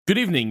Good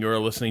evening. You're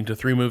listening to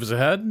Three Moves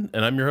Ahead,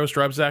 and I'm your host,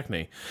 Rob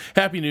Zachney.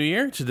 Happy New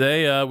Year.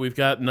 Today, we've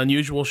got an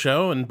unusual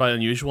show, and by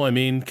unusual, I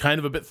mean kind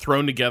of a bit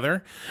thrown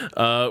together.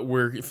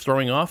 We're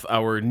throwing off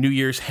our New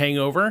Year's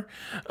hangover,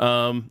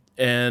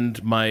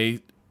 and my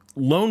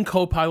lone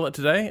co-pilot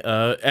today,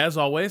 as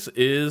always,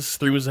 is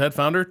Three Moves Ahead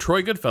founder,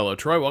 Troy Goodfellow.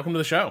 Troy, welcome to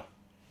the show.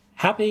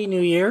 Happy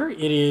New Year.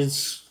 It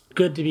is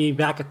good to be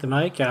back at the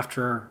mic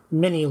after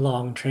many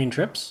long train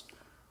trips.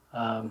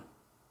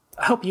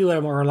 I hope you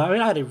had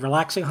I had a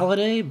relaxing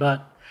holiday,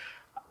 but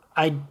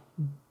I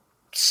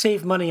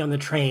save money on the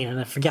train, and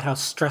I forget how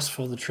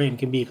stressful the train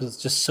can be because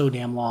it's just so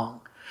damn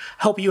long.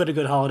 Hope you had a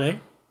good holiday.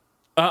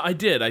 I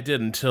did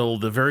until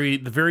the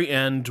very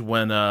end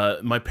when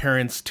my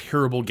parents'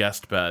 terrible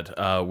guest bed,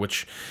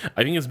 which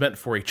I think is meant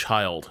for a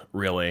child,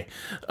 really,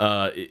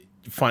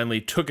 it finally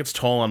took its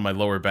toll on my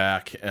lower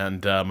back,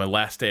 and my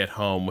last day at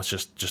home was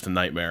just a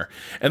nightmare.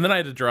 And then I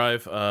had to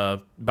drive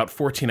about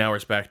 14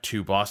 hours back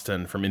to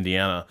Boston from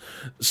Indiana,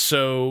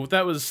 so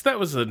that was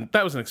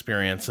an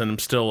experience, and I'm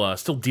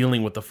still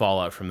dealing with the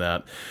fallout from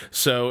that.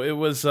 So it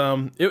was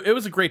it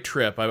was a great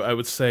trip. I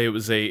would say it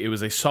was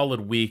a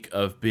solid week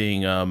of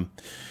being well,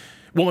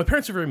 my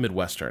parents are very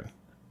Midwestern,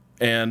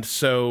 and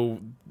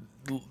so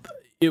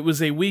it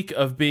was a week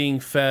of being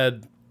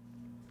fed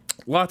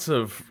lots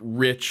of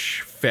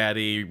rich,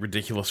 fatty,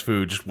 ridiculous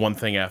food, just one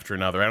thing after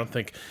another. I don't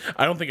think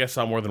I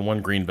saw more than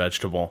one green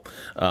vegetable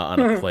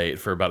on a plate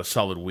for about a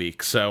solid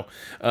week. So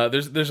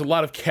there's a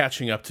lot of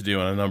catching up to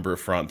do on a number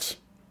of fronts.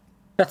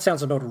 That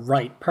sounds about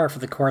right. Par for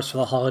the course for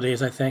the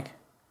holidays, I think.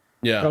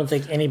 Yeah. I don't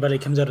think anybody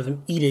comes out of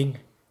them eating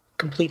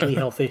completely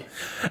healthy.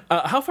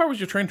 How far was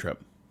your train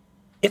trip?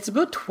 It's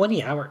about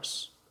 20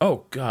 hours.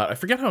 Oh, God. I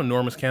forget how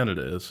enormous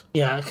Canada is.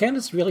 Yeah,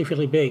 Canada's really,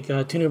 really big.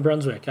 To New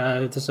Brunswick.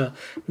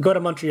 We go to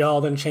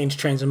Montreal, then change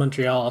trains in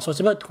Montreal. So it's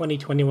about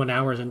 21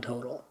 hours in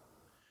total.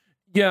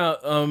 Yeah,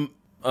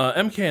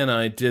 MK and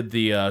I did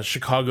the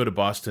Chicago to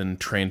Boston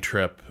train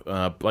trip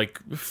like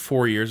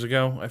 4 years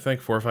ago, I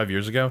think, 4 or 5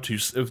 years ago, to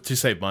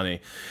save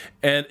money.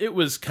 And it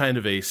was kind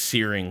of a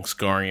searing,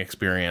 scarring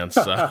experience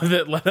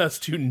that led us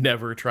to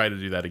never try to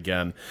do that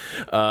again.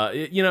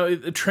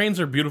 Trains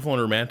are beautiful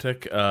and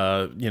romantic.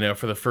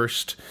 For the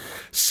first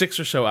 6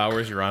 or so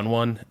hours, you're on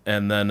one,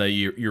 and then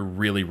you're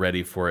really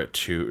ready for it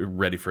to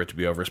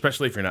be over,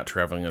 especially if you're not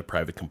traveling in a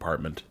private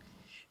compartment.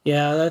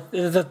 Yeah,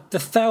 the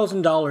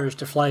 $1,000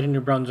 to fly to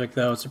New Brunswick,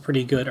 though, it's a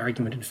pretty good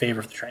argument in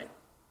favor of the train.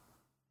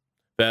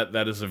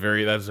 That is a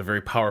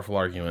very powerful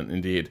argument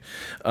indeed.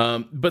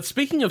 But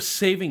speaking of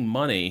saving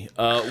money,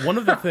 one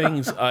of the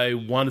things I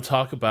want to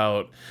talk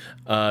about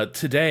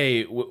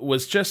today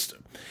was just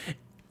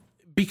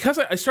because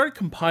I started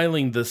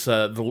compiling this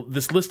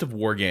this list of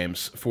war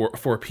games for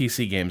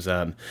PC Games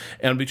Zen,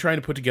 and I'll be trying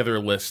to put together a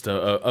list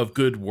of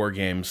good war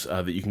games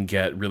that you can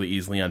get really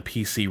easily on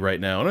PC right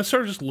now. And I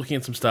started just looking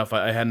at some stuff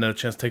I hadn't had a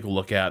chance to take a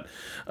look at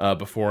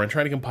before, and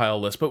trying to compile a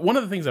list. But one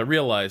of the things I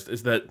realized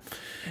is that,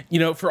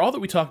 for all that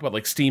we talk about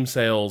like Steam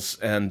sales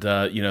and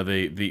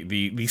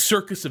the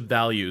circus of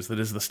values that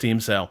is the Steam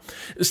sale,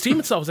 Steam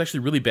itself is actually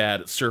really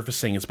bad at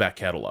surfacing its back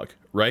catalog.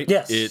 Right?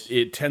 Yes.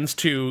 It tends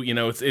to,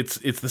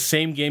 it's the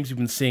same games you've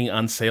been seeing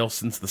on sale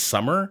since the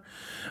summer,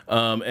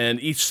 and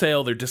each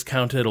sale they're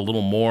discounted a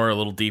little more, a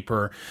little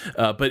deeper,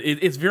 but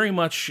it's very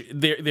much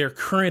their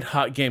current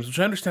hot games, which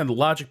I understand the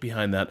logic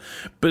behind that,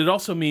 but it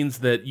also means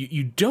that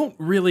you don't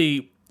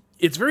really.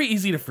 It's very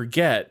easy to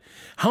forget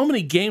how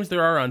many games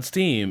there are on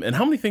Steam and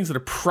how many things that are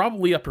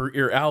probably up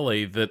your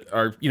alley that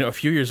are, a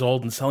few years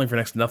old and selling for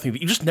next to nothing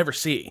that you just never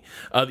see,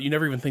 that you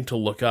never even think to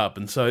look up.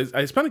 And so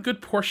I spent a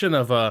good portion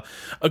of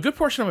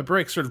my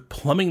break sort of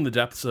plumbing the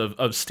depths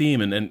of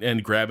Steam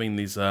and grabbing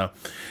these,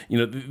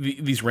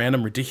 these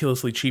random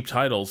ridiculously cheap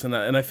titles. And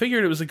I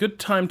figured it was a good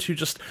time to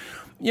just,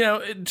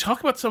 talk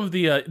about some of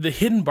the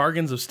hidden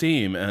bargains of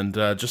Steam and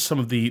just some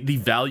of the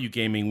value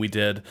gaming we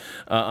did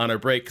on our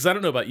break. Because I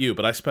don't know about you,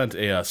 but I spent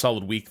a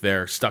solid week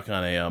there stuck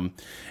on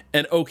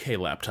an okay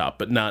laptop,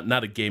 but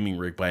not a gaming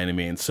rig by any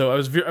means. So I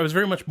was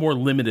very much more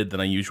limited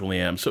than I usually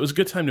am. So it was a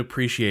good time to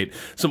appreciate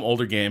some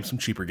older games, some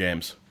cheaper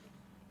games.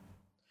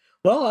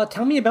 Well,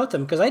 tell me about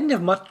them, because I didn't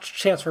have much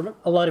chance for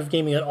a lot of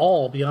gaming at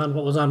all beyond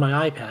what was on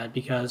my iPad,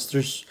 because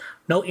there's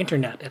no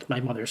internet at my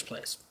mother's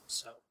place.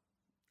 So.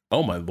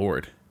 Oh my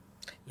lord.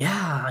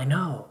 Yeah, I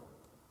know.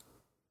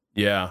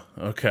 Yeah,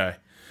 okay.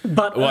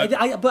 But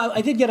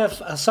I did get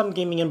some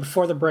gaming in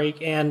before the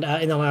break and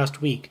in the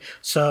last week.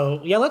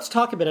 So, yeah, let's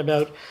talk a bit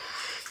about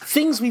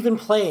things we've been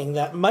playing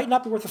that might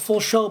not be worth a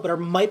full show, but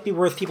might be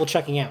worth people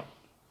checking out.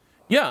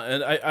 Yeah,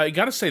 and I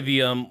gotta say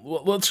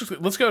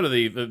let's go to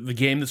the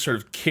game that sort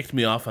of kicked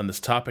me off on this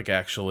topic.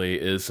 Actually,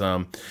 is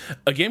a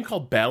game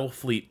called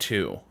Battlefleet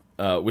 2,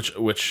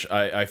 which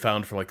I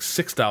found for like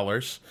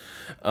 $6.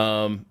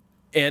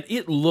 And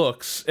it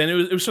looks, and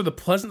it was sort of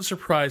the pleasant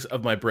surprise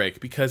of my break,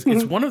 because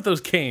it's one of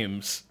those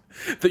games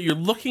that you're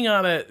looking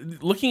at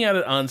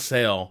it on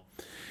sale,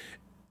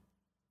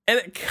 and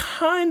it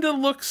kind of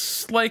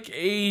looks like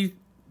a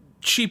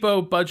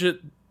cheapo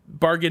budget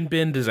bargain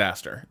bin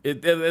disaster.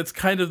 It's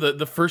kind of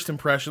the first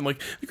impression.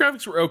 Like, the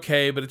graphics were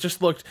okay, but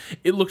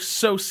it looked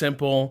so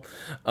simple.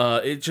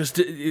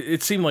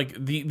 It seemed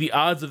like the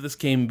odds of this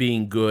game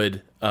being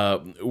good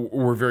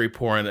were very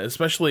poor, and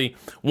especially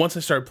once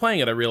I started playing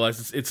it, I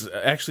realized it's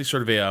actually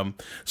sort of a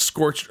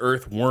Scorched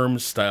Earth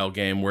Worms style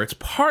game, where it's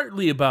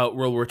partly about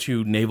World War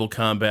II naval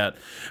combat,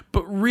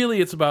 but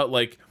really it's about,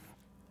 like,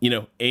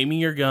 aiming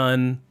your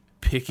gun,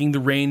 picking the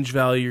range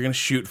value you're going to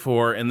shoot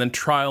for, and then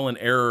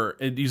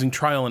using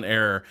trial and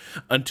error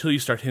until you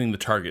start hitting the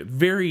target.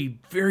 Very,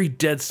 very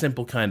dead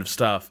simple kind of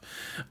stuff.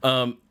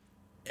 At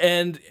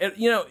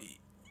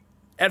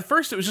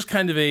first it was just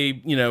kind of a,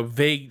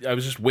 vague, I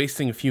was just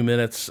wasting a few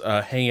minutes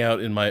hanging out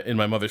in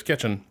my mother's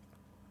kitchen.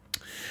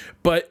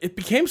 But it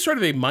became sort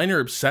of a minor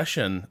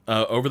obsession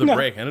over the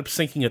break. I ended up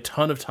sinking a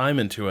ton of time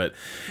into it.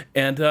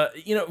 And,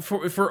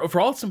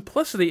 for all its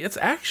simplicity, it's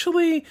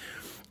actually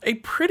a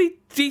pretty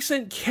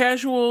decent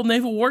casual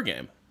naval war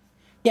game.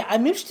 Yeah,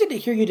 I'm interested to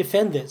hear you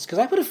defend this, because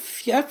I put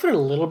a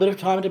little bit of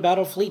time into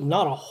Battlefleet,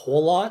 not a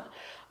whole lot.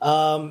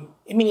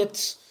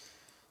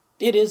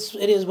 It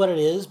is what it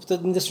is,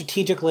 but the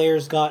strategic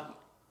layer's got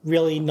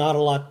really not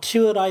a lot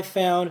to it, I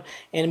found.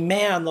 And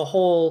man, the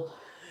whole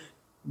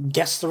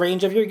guess the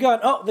range of your gun.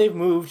 Oh, they've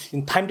moved.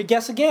 And time to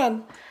guess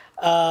again.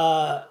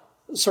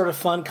 Sort of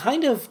fun.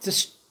 Kind of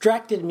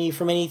distracted me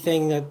from any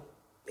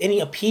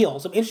appeal.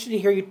 So I'm interested to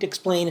hear you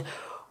explain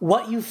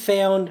what you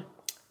found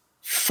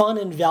fun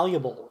and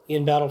valuable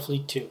in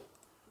Battlefleet 2.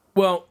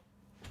 Well,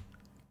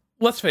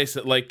 let's face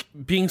it, like,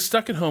 being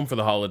stuck at home for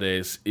the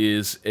holidays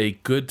is a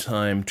good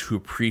time to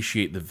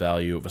appreciate the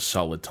value of a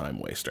solid time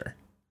waster.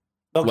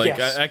 Oh, like,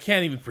 yes. I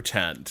can't even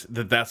pretend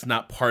that that's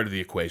not part of the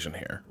equation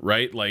here,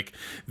 right? Like,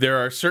 there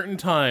are certain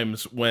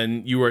times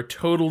when you are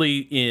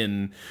totally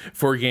in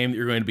for a game that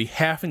you're going to be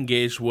half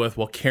engaged with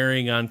while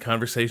carrying on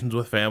conversations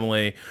with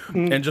family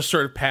and just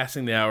sort of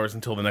passing the hours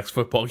until the next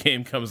football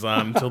game comes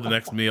on, until the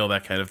next meal,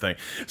 that kind of thing.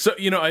 So,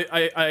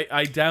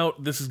 I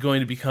doubt this is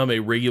going to become a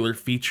regular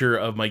feature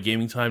of my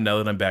gaming time now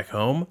that I'm back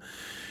home.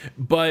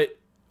 But,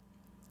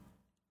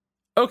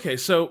 okay,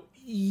 so,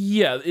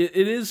 yeah, it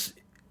is...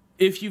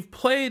 If you've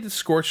played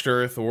Scorched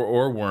Earth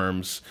or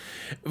Worms,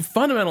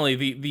 fundamentally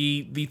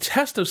the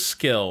test of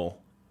skill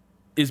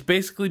is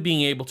basically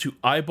being able to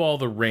eyeball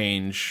the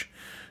range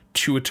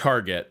to a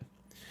target,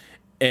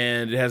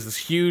 and it has this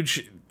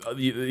huge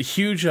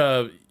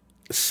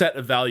set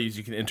of values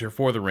you can enter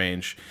for the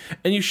range,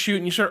 and you shoot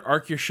and you sort of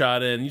arc your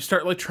shot in, and you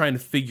start like trying to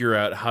figure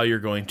out how you're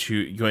going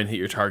to hit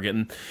your target,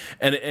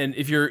 and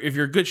if you're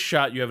a good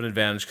shot, you have an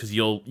advantage because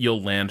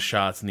you'll land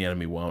shots and the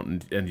enemy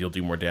won't, and you'll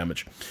do more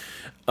damage.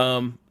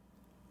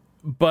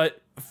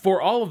 But for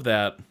all of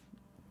that,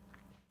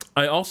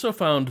 I also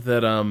found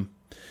that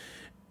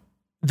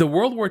the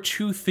World War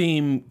II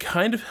theme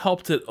kind of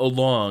helped it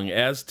along,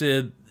 as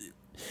did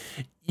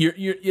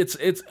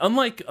it's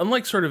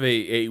unlike sort of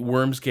a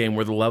Worms game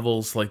where the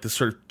levels like this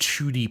sort of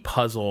 2D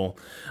puzzle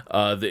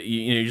that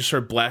you're just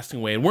sort of blasting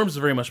away. And Worms is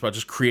very much about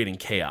just creating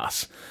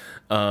chaos.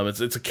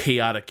 It's a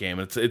chaotic game.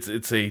 It's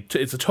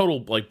a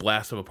total like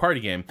blast of a party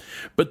game.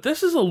 But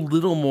this is a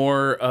little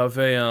more of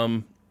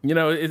a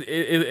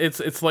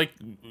it's like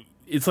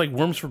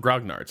Worms for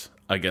grognards,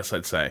 I guess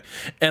I'd say.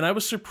 And I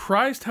was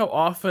surprised how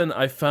often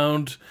I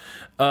found,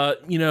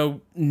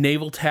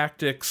 naval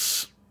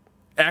tactics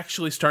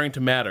actually starting to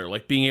matter,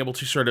 like being able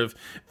to sort of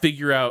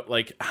figure out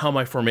like how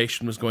my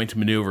formation was going to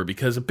maneuver,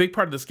 because a big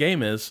part of this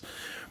game is,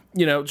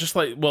 just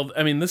like, well,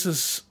 I mean, this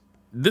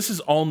is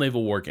all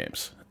naval war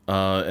games.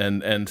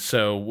 And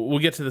so we'll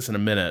get to this in a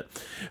minute,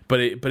 but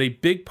a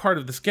big part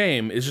of this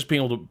game is just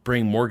being able to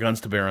bring more guns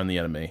to bear on the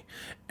enemy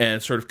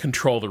and sort of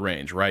control the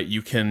range, right?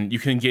 You can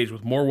engage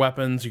with more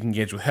weapons, you can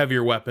engage with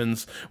heavier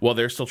weapons while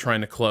they're still trying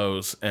to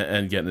close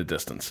and get in the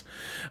distance.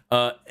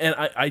 And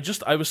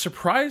I was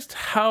surprised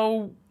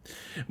how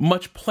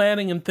much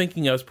planning and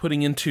thinking I was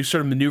putting into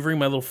sort of maneuvering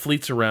my little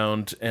fleets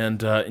around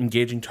and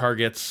engaging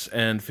targets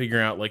and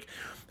figuring out like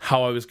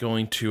how I was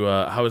going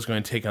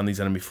to take on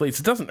these enemy fleets.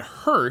 It doesn't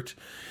hurt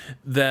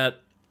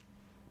that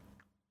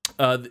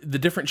the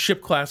different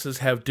ship classes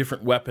have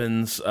different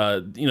weapons,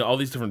 all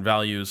these different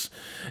values,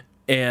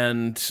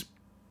 and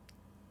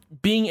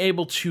being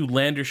able to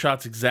land your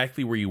shots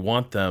exactly where you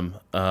want them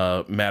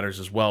matters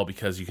as well,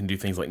 because you can do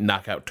things like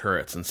knockout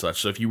turrets and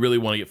such. So if you really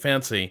want to get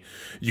fancy,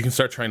 you can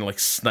start trying to like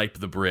snipe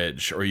the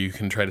bridge, or you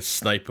can try to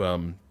snipe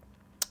a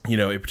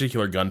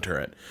particular gun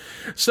turret.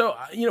 So,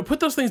 put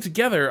those things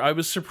together, I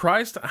was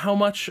surprised how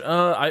much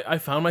I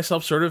found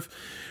myself sort of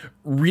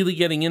really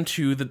getting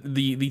into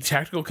the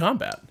tactical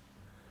combat.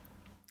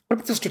 What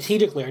about the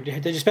strategic layer?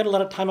 Did you spend a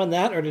lot of time on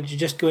that, or did you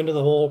just go into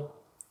the whole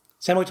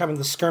sandwich time in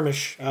the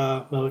skirmish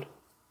mode?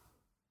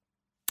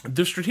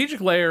 The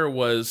strategic layer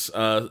was,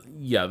 was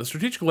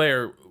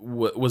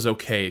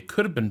okay. It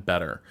could have been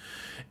better.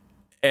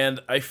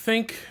 And I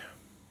think...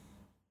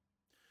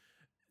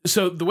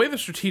 So the way the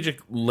strategic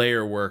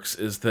layer works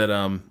is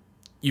that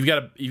you've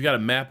got a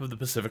map of the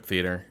Pacific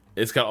Theater,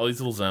 It's got all these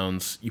little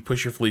zones. You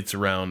push your fleets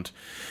around.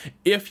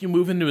 If you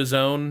move into a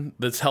zone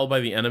that's held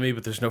by the enemy,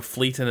 but there's no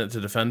fleet in it to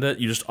defend it,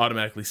 you just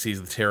automatically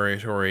seize the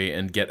territory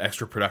and get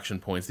extra production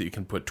points that you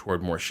can put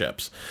toward more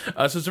ships.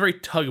 So it's a very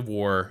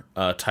tug-of-war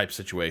type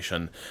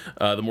situation.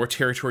 The more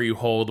territory you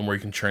hold, the more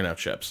you can churn out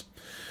ships.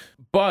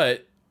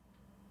 But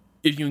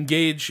if you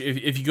engage,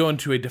 if you go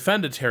into a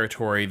defended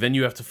territory, then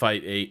you have to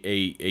fight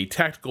a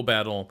tactical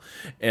battle.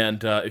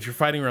 And if you're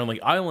fighting around like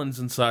islands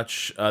and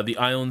such, the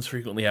islands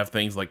frequently have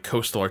things like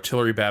coastal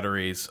artillery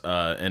batteries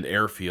and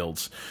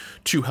airfields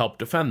to help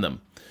defend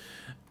them.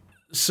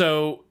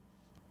 So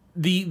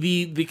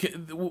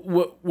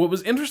what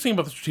was interesting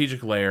about the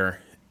strategic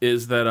layer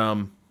is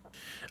that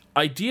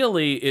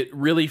ideally it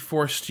really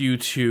forced you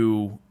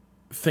to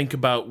think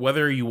about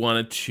whether you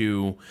wanted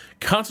to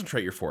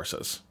concentrate your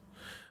forces.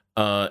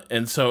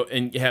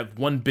 And you have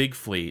one big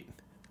fleet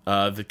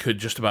that could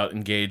just about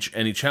engage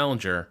any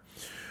challenger,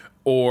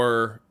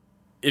 or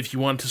if you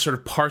want to sort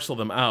of parcel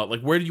them out,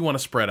 like where do you want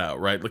to spread out,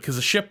 right? Because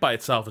a ship by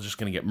itself is just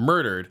going to get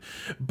murdered.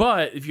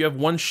 But if you have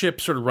one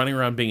ship sort of running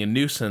around being a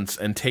nuisance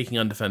and taking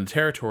undefended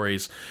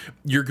territories,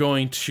 you're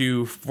going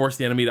to force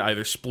the enemy to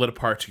either split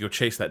apart to go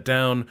chase that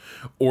down,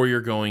 or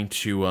you're going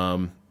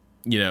to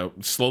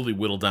slowly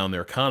whittle down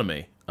their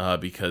economy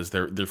because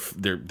their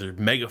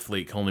mega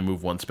fleet can only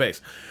move one space.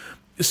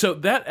 So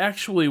that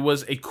actually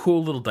was a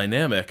cool little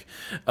dynamic.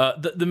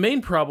 The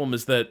main problem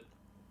is that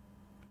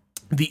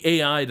the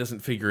AI doesn't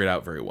figure it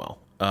out very well,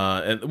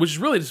 and which is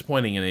really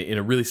disappointing in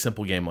a really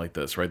simple game like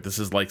this, right? This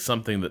is like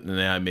something that an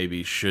AI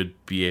maybe should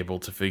be able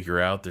to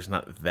figure out. There's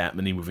not that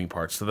many moving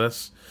parts to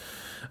this.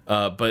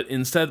 But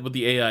instead, what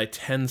the AI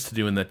tends to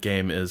do in that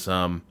game is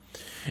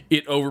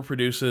it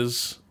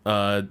overproduces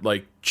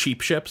like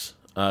cheap ships.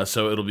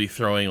 So it'll be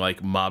throwing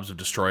like mobs of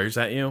destroyers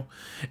at you,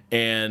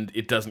 and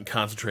it doesn't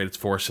concentrate its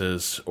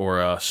forces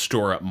or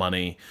store up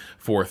money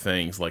for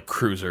things like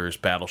cruisers,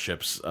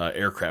 battleships,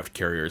 aircraft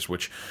carriers,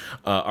 which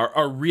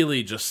are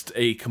really just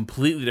a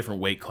completely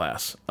different weight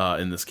class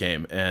in this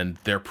game, and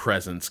their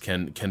presence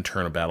can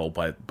turn a battle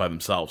by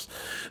themselves.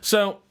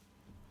 So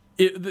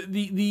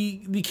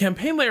the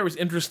campaign layer was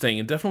interesting,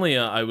 and definitely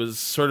I was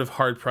sort of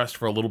hard pressed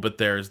for a little bit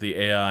there as the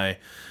AI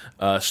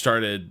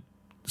started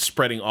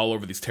spreading all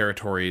over these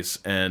territories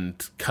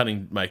and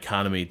cutting my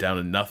economy down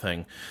to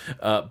nothing.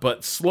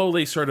 But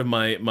slowly, sort of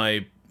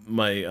my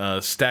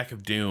stack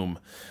of doom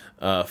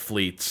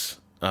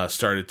fleets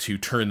started to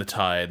turn the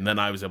tide, and then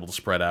I was able to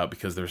spread out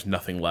because there was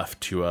nothing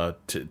left to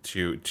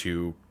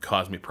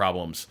cause me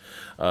problems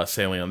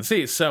sailing on the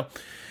seas. So,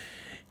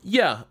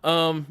 yeah,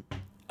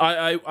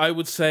 I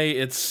would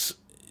say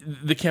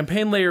the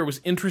campaign layer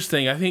was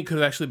interesting. I think it could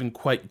have actually been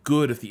quite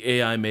good if the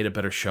AI made a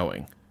better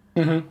showing.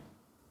 Mm-hmm.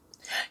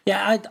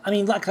 Yeah, I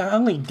mean, like I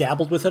only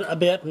dabbled with it a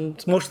bit,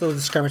 and most of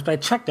the skirmish, but I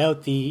checked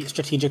out the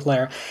strategic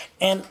layer,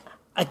 and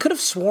I could have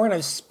sworn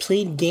I've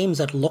played games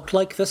that looked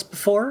like this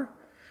before.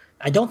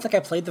 I don't think I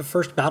played the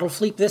first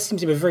Battlefleet. This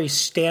seems to be a very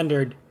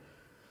standard,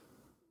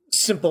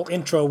 simple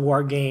intro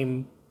war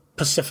game,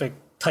 Pacific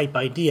type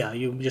idea.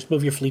 You just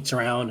move your fleets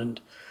around,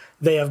 and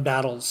they have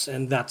battles,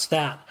 and that's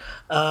that.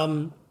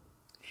 And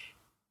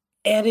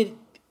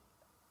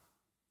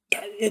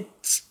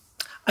it's.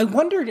 I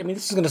wondered, I mean,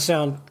 this is going to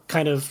sound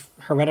kind of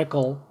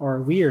heretical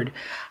or weird.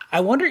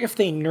 I wonder if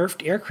they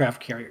nerfed aircraft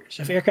carriers,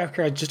 if aircraft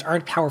carriers just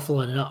aren't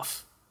powerful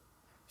enough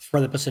for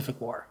the Pacific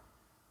War.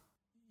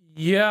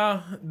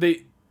 Yeah,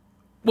 they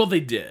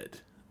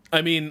did.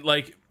 I mean,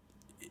 like,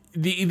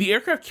 the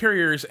aircraft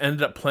carriers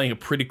ended up playing a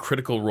pretty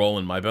critical role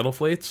in my battle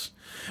fleets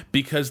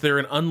because they're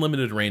an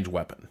unlimited range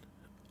weapon.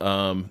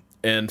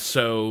 And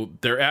so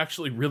they're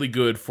actually really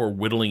good for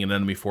whittling an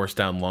enemy force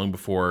down long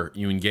before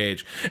you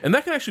engage. And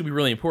that can actually be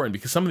really important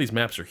because some of these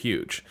maps are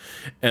huge.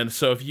 And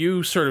so if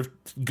you sort of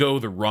go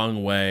the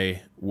wrong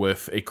way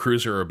with a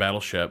cruiser or a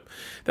battleship,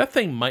 that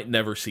thing might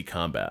never see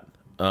combat.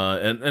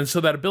 And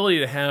so that ability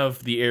to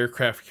have the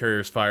aircraft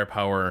carrier's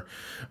firepower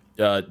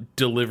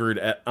delivered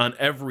on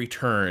every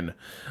turn,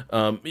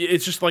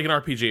 it's just like an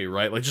RPG,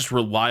 right? Like just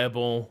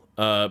reliable,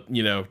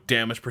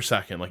 damage per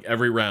second. Like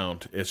every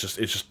round, it's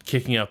just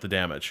kicking out the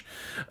damage,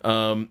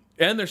 and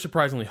they're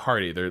surprisingly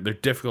hardy. They're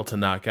difficult to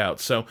knock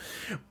out. So,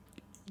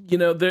 they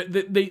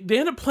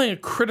end up playing a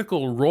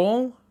critical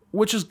role,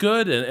 which is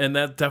good, and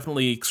that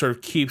definitely sort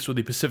of keeps with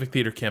the Pacific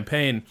Theater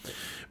campaign,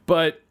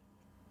 but.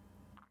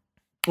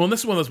 Well, and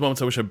this is one of those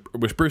moments I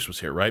wish Bruce was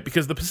here, right?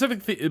 Because the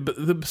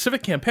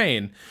Pacific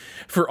campaign,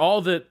 for all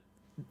that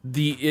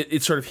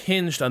it sort of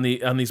hinged on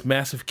these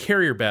massive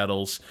carrier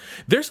battles,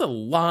 there's a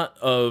lot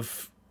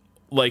of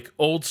like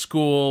old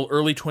school,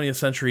 early 20th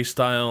century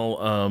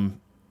style,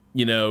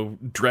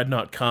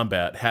 dreadnought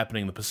combat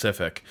happening in the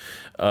Pacific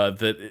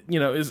that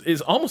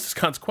is almost as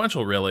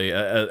consequential, really,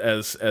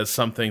 as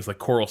some things like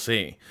Coral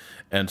Sea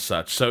and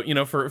such. So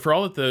for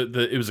all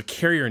that it was a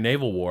carrier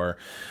naval war.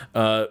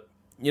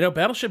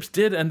 Battleships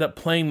did end up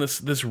playing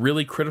this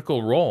really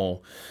critical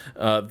role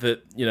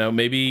that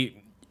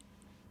maybe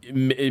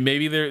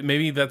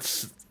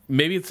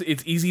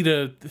it's easy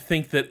to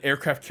think that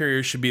aircraft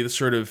carriers should be the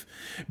sort of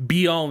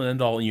be all and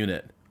end all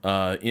unit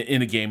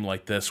in a game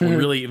like this, when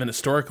really, even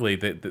historically,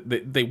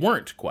 they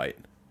weren't quite.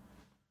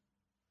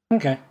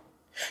 Okay.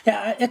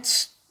 Yeah,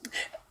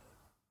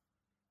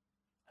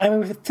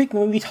 I think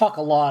when we talk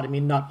a lot, I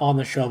mean, not on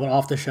the show, but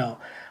off the show,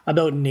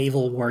 about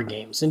naval war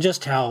games and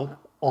just how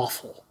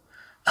awful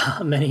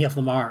many of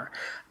them are,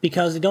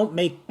 because they don't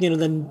make,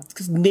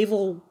 because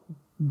naval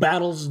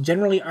battles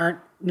generally aren't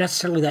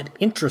necessarily that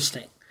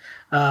interesting.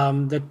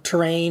 The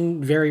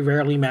terrain very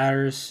rarely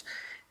matters.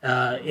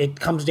 It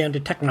comes down to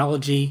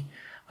technology.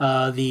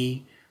 No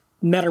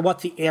matter what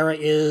the era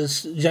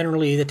is,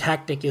 generally the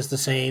tactic is the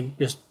same.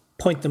 Just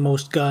point the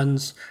most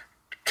guns,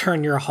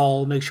 turn your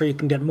hull, make sure you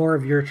can get more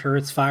of your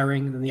turrets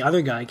firing than the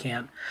other guy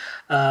can.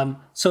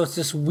 So it's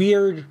this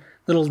weird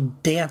little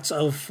dance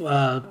of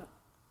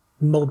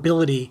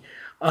mobility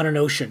on an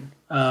ocean.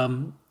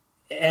 And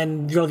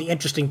the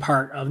interesting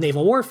part of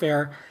naval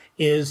warfare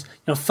is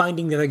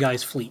finding the other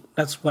guy's fleet.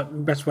 That's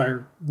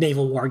where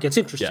naval war gets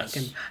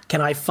interesting. Yes.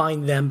 Can I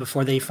find them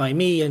before they find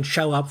me and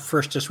show up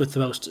firstest with the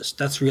mostest?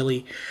 That's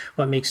really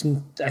what makes,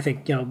 I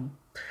think,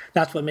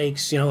 that's what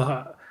makes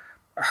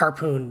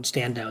Harpoon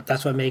stand out.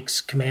 That's what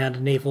makes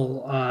Command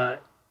Naval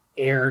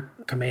Air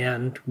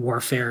Command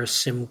Warfare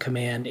Sim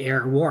Command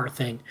Air War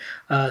thing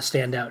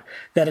stand out.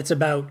 That it's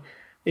about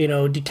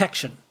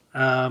detection,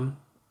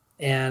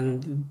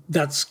 and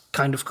that's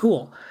kind of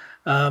cool.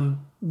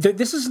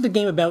 This isn't a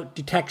game about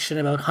detection,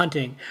 about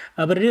hunting,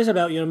 but it is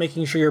about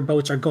making sure your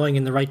boats are going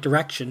in the right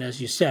direction. As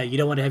you said, you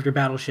don't want to have your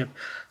battleship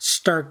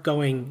start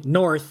going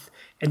north,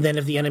 and then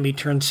if the enemy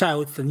turns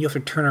south, then you have to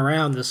turn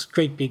around this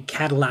great big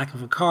Cadillac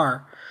of a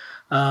car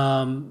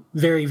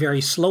very,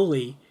 very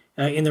slowly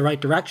in the right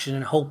direction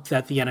and hope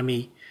that the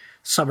enemy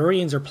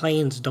submarines or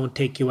planes don't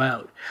take you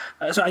out.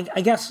 So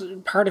I guess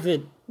part of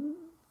it,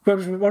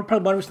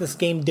 one reason this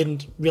game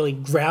didn't really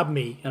grab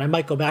me, and I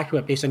might go back to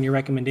it based on your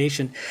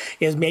recommendation,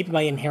 is maybe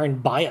my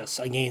inherent bias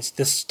against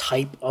this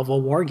type of a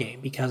war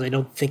game, because I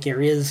don't think there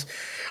is.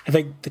 I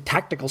think the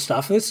tactical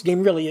stuff, this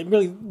game really,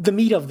 the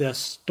meat of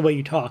this, the way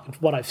you talk and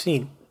what I've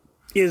seen,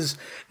 is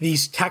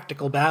these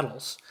tactical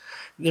battles.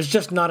 There's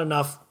just not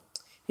enough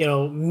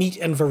meat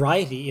and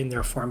variety in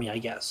there for me, I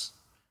guess.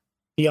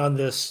 Beyond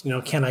this,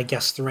 can I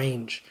guess the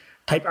range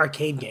type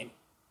arcade game.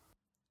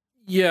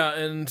 Yeah,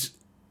 and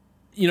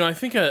I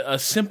think a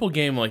simple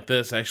game like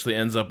this actually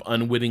ends up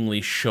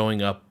unwittingly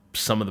showing up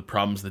some of the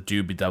problems that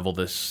do bedevil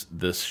this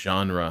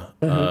genre.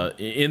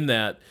 In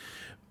that,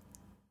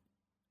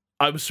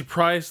 I was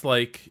surprised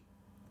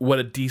what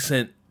a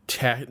decent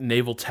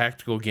naval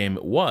tactical game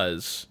it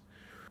was,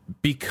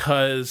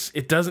 because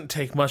it doesn't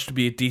take much to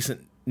be a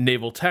decent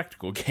naval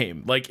tactical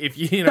game. If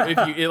you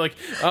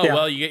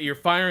well, you get your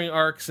firing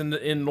arcs in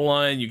the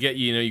line,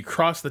 you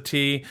cross the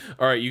T,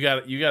 all right, you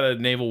got a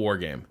naval war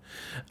game.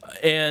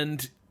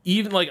 And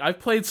even I've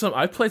played some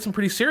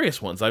pretty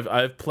serious ones.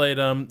 I've played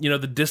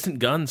the Distant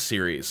Gun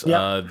series,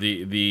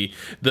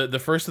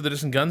 the first of the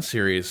Distant Gun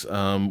series,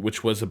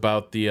 which was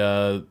about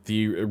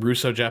the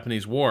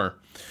Russo-Japanese War.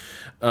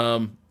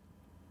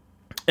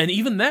 And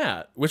even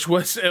that, which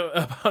was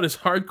about as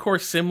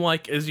hardcore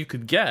sim-like as you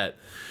could get,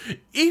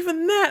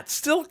 even that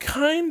still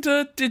kind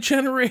of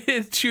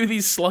degenerated to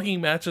these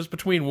slugging matches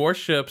between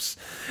warships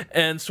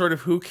and sort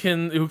of who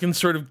can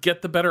sort of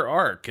get the better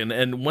arc.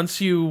 And once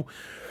a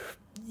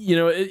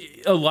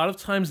lot of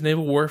times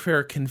naval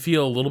warfare can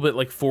feel a little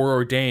bit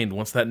foreordained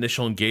once that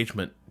initial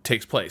engagement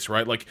takes place,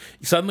 right?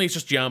 Suddenly it's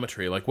just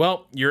geometry.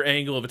 Well, your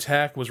angle of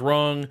attack was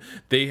wrong.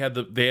 They had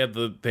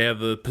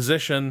the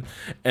position,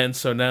 and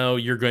so now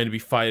you're going to be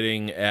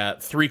fighting at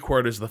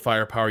 3/4 of the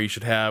firepower you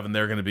should have, and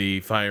they're going to be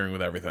firing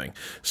with everything.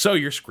 So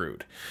you're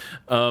screwed.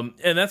 And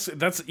that's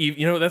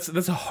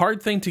a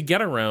hard thing to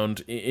get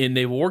around in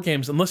naval war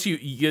games unless you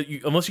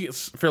get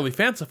fairly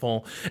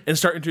fanciful and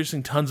start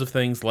introducing tons of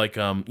things like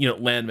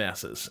land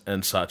masses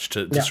and such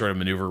to sort of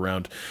maneuver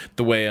around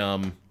the way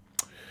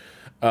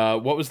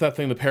what was that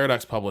thing the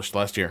Paradox published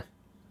last year?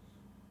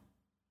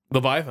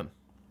 Leviathan.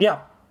 Yeah.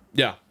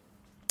 Yeah.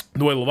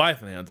 The way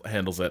Leviathan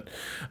handles it,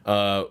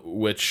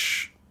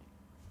 which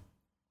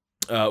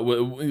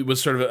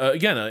was sort of,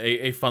 again,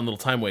 a fun little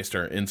time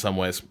waster in some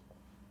ways.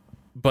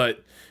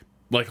 But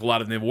like a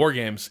lot of naval war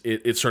games,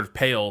 it sort of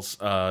pales,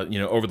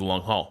 over the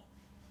long haul.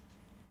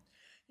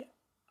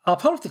 I'll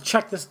probably have to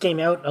check this game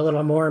out a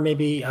little more,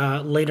 maybe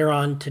later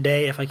on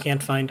today if I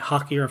can't find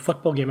hockey or a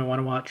football game I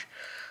want to watch.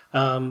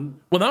 Well,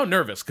 now I'm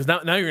nervous because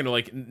now you're gonna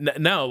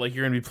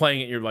you're gonna be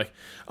playing it. You're like,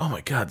 oh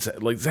my god,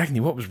 Zachney,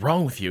 what was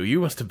wrong with you? You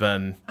must have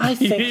been,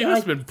 you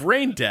must have been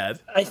brain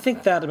dead. I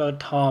think that about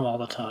Tom all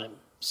the time.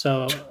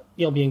 So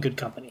you'll be in good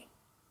company.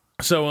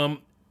 So,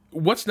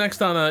 what's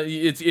next on?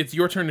 It's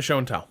your turn to show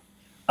and tell.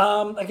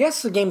 I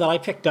guess the game that I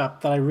picked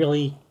up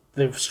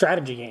the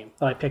strategy game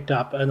that I picked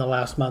up in the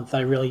last month,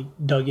 I really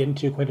dug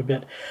into quite a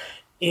bit.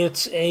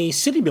 It's a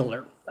city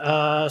builder.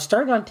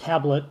 Started on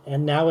tablet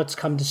and now it's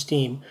come to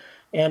Steam.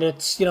 And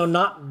it's,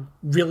 not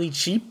really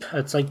cheap.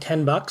 It's like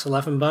 $10,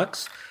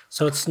 $11.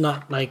 So it's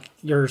not like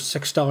your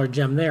 $6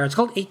 gem there. It's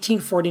called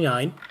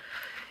 1849.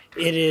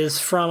 It is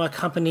from a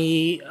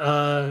company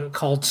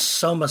called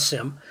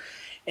SomaSim.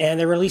 and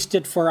they released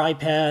it for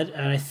iPad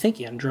and I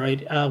think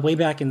Android way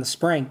back in the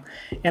spring.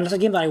 And it's a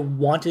game that I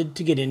wanted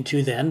to get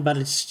into then, but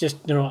it's just,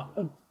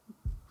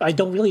 I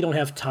don't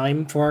have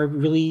time for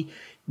really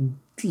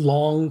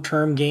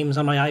long-term games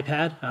on my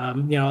iPad.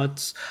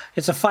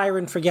 It's a fire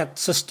and forget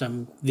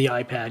system, the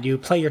iPad. You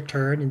play your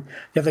turn and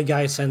the other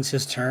guy sends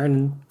his turn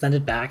and send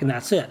it back, and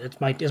that's it. It's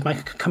my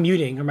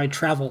commuting or my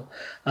travel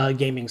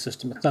gaming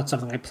system. It's not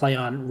something I play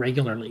on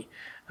regularly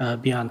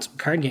beyond some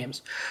card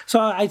games. So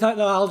I thought,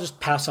 no, I'll just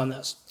pass on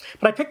this.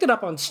 But I picked it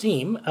up on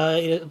Steam.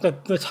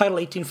 The title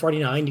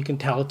 1849, you can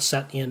tell it's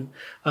set in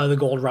the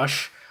Gold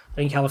Rush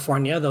in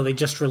California, though they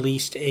just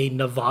released a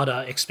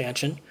Nevada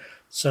expansion.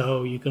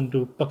 So you can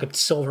do look at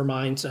silver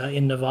mines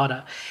in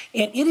Nevada.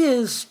 And it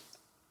is,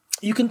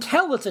 you can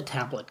tell it's a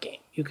tablet game.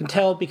 You can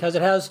tell because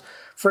it has,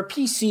 for a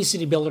PC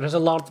city builder, it has a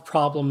lot of the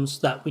problems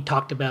that we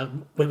talked about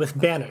with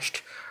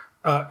Banished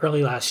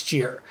early last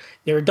year.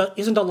 There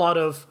isn't a lot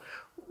of,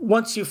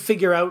 once you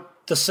figure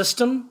out the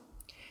system,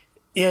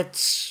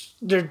 there's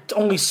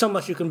only so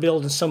much you can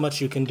build and so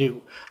much you can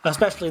do,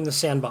 especially in the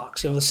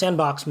sandbox. The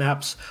sandbox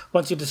maps,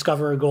 once you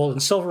discover a gold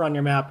and silver on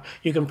your map,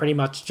 you can pretty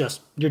much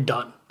you're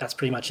done. That's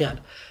pretty much it.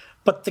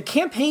 But the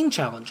campaign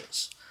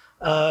challenges,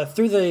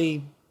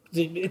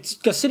 it's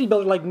a city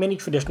builder like many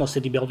traditional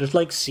city builders,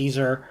 like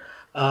Caesar,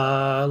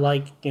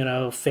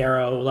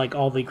 Pharaoh, like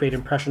all the Great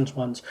Impressions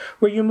ones,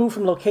 where you move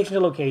from location to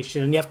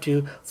location and you have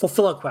to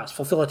fulfill a quest,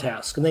 fulfill a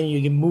task, and then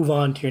you can move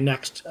on to your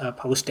next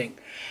posting.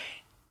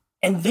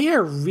 And they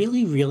are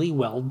really, really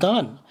well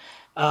done.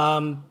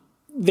 To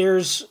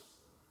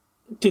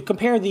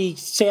compare the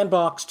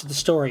sandbox to the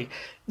story,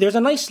 there's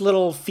a nice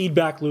little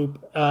feedback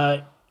loop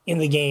in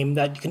the game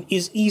that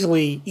is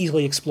easily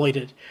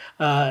exploited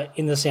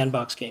in the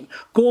sandbox game.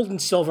 Gold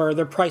and silver,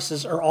 their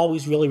prices are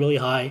always really, really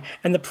high,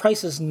 and the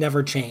prices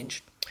never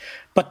change.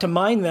 But to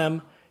mine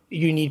them,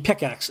 you need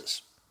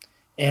pickaxes.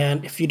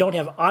 And if you don't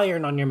have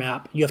iron on your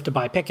map, you have to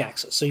buy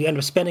pickaxes. So you end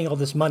up spending all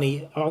this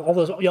money, all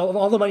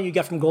the money you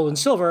get from gold and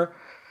silver,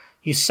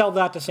 you sell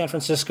that to San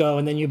Francisco,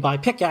 and then you buy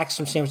pickaxes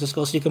from San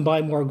Francisco so you can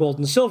buy more gold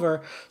and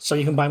silver, so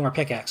you can buy more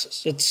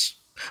pickaxes.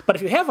 But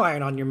if you have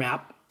iron on your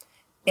map,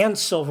 and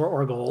silver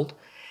or gold,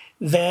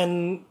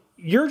 then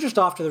you're just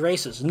off to the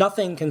races.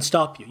 Nothing can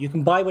stop you. You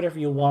can buy whatever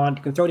you want.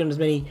 You can throw down as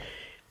many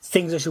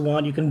things as you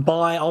want. You can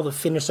buy all the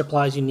finished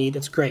supplies you need.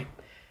 That's great.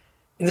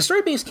 In the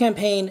story-based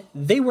campaign,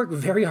 they work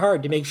very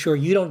hard to make sure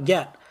you don't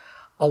get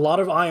a lot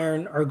of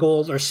iron or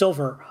gold or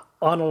silver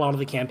on a lot of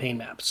the campaign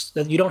maps,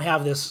 that you don't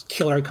have this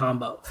killer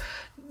combo,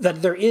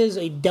 that there is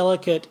a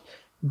delicate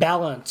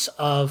balance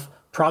of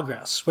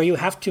progress where you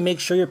have to make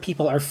sure your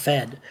people are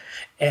fed,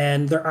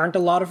 and there aren't a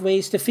lot of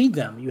ways to feed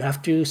them. You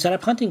have to set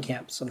up hunting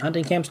camps, and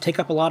hunting camps take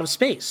up a lot of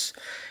space,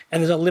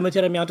 and there's a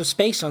limited amount of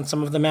space on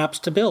some of the maps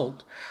to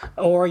build.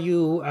 Or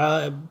you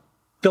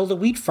build a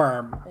wheat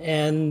farm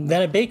and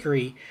then a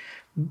bakery,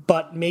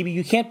 but maybe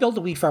you can't build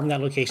a wheat farm in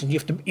that location. You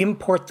have to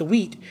import the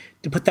wheat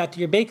to put that to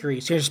your bakery.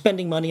 So you're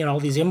spending money on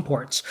all these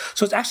imports.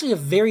 So it's actually a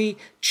very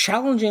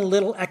challenging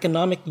little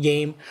economic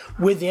game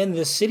within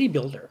this city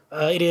builder.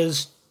 It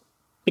is,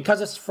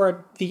 because it's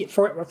for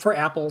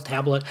Apple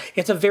tablet,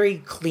 it's a very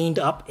cleaned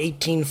up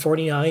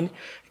 1849. It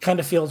kind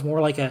of feels more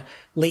like a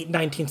late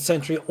 19th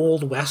century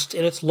Old West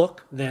in its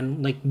look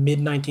than like mid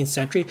 19th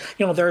century.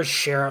 There are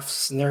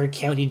sheriffs and there are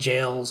county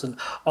jails and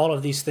all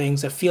of these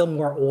things that feel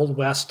more Old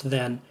West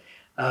than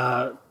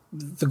the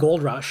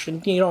Gold Rush.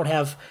 And you don't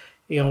have,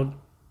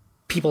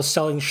 people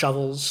selling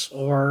shovels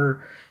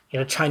or,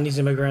 Chinese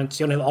immigrants.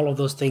 You don't have all of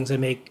those things that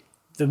make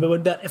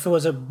if it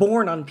was a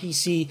born on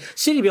PC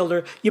city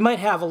builder, you might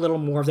have a little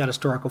more of that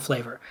historical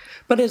flavor.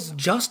 But it's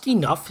just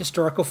enough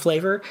historical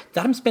flavor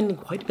that I'm spending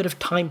quite a bit of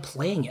time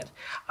playing it.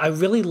 I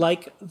really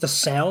like the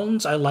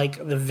sounds. I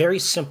like the very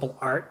simple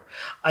art.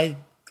 I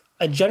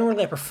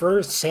generally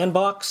prefer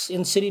sandbox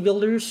in city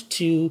builders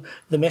to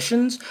the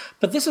missions,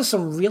 but this is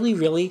some really,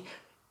 really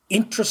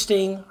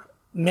interesting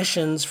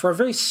missions for a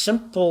very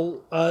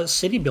simple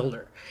city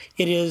builder.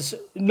 It is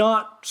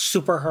not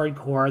super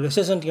hardcore. This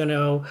isn't,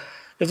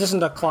 this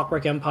isn't a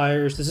Clockwork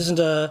Empires. This isn't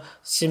a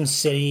Sim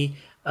City.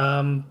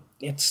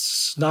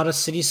 It's not a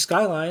City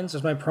Skylines.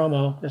 That's my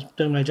promo. Just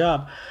doing my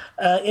job.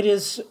 It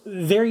is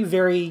very,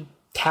 very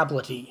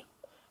tablety.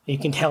 You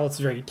can tell it's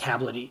very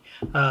tablety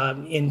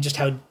in just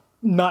how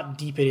not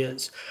deep it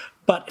is.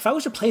 But if I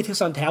was to play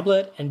this on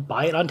tablet and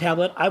buy it on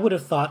tablet, I would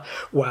have thought,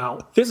 wow,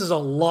 this is a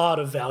lot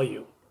of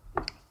value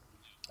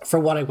for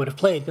what I would have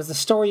played. Because the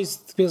stories,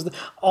 because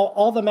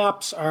all the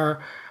maps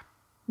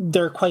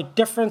they're quite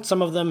different.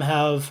 Some of them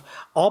have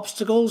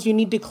obstacles you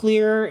need to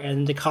clear,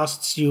 and it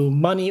costs you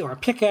money or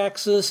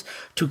pickaxes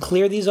to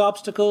clear these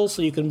obstacles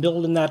so you can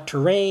build in that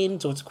terrain.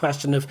 So it's a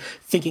question of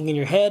thinking in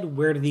your head,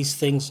 where do these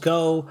things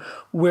go?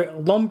 Where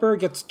lumber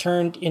gets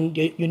turned in,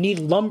 you need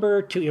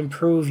lumber to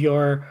improve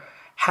your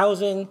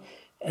housing,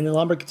 and the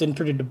lumber gets turned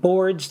into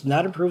boards, and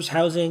that improves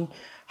housing.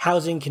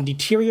 Housing can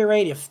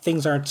deteriorate if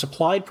things aren't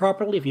supplied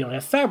properly, if you don't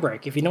have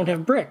fabric, if you don't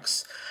have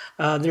bricks.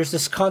 There's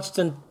this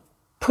constant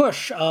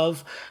push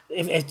of,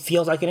 it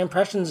feels like an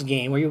Impressions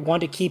game where you want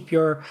to keep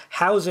your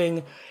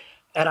housing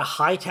at a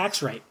high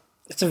tax rate.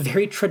 It's a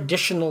very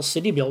traditional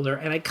city builder,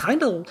 and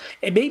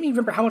it made me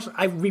remember how much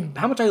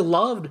I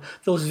loved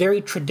those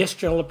very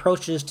traditional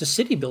approaches to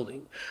city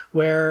building,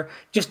 where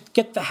just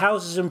get the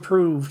houses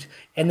improved,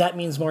 and that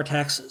means more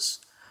taxes.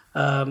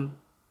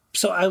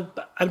 So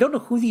I don't know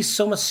who these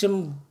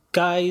SomaSim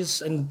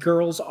guys and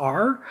girls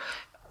are,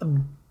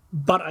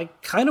 but I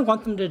kind of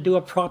want them to do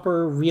a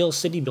proper real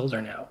city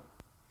builder now.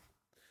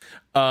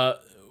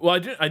 Well,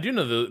 I do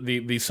know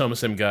the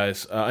SomaSim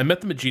guys. I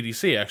met them at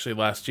GDC actually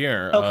last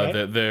year.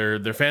 Okay.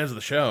 They're fans of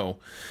the show.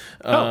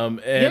 I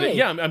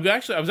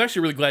was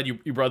actually really glad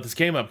you brought this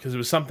game up, because it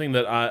was something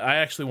that I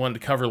actually wanted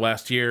to cover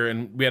last year,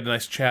 and we had a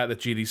nice chat at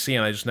GDC,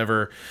 and I just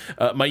never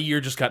my year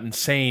just got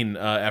insane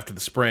after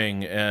the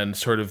spring, and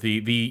sort of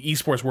the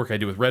esports work I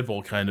do with Red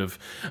Bull kind of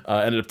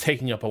ended up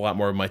taking up a lot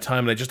more of my time,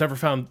 and I just never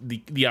found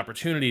the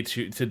opportunity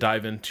to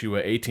dive into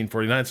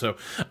 1849. So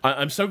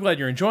I'm so glad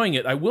you're enjoying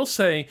it. I will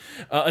say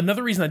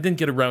another reason I didn't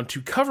get around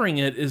to covering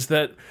it is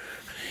that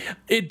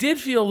it did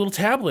feel a little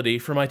tablet-y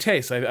for my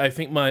taste. I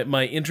think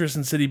my interest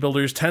in city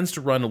builders tends to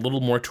run a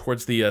little more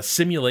towards the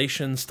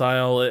simulation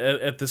style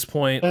at this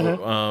point.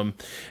 And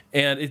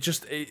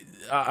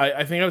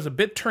I think I was a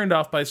bit turned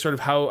off by sort of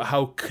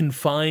how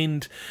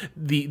confined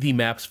the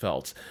maps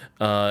felt,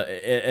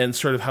 and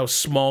sort of how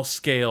small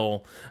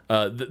scale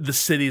the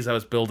cities I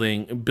was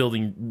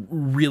building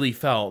really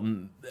felt.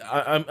 And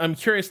I'm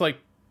curious, like,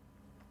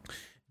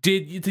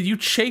 Did you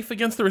chafe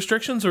against the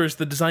restrictions, or is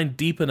the design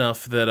deep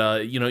enough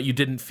that you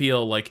didn't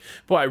feel like,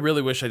 boy, I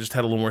really wish I just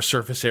had a little more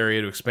surface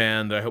area to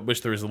expand. I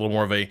wish there was a little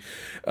more of a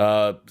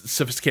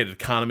sophisticated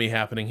economy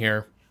happening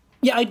here.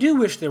 Yeah, I do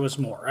wish there was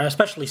more,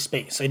 especially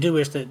space. I do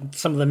wish that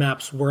some of the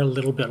maps were a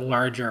little bit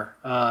larger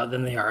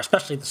than they are,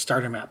 especially the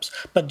starter maps.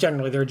 But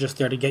generally, they're just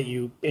there to get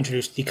you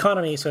introduced to the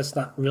economy, so it's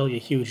not really a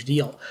huge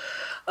deal.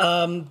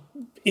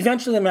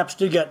 Eventually, the maps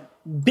do get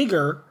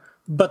bigger,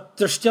 but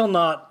they're still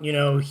not,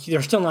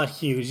 they're still not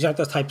huge. These aren't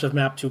the types of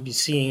maps you'll be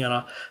seeing on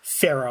a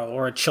Pharaoh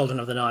or a Children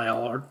of the Nile,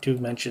 or to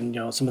mention,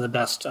 some of the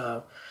best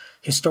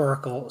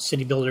historical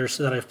city builders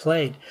that I've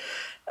played.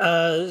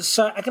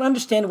 So I can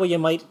understand why you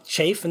might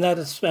chafe, and that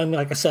is,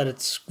 like I said,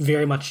 it's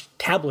very much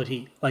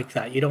tablet-y like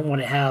that. You don't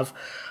want to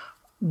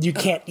you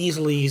can't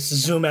easily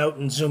zoom out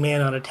and zoom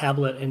in on a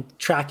tablet and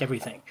track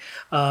everything.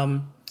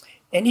 And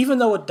even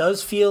though it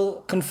does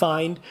feel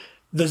confined,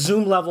 the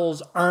zoom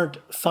levels aren't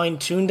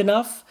fine-tuned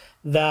enough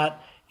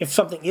that if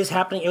something is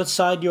happening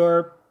outside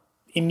your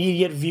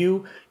immediate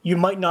view, you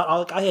might not.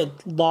 Like, I had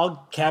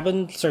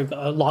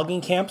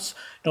logging camps,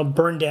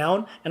 burned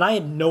down, and I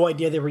had no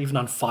idea they were even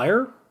on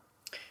fire,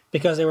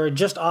 because they were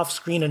just off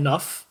screen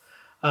enough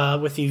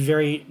with the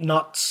very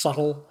not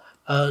subtle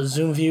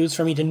zoom views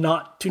for me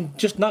to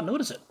just not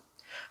notice it.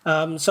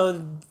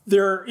 So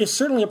there is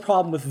certainly a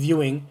problem with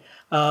viewing,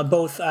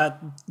 both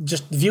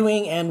just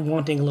viewing and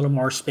wanting a little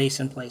more space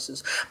in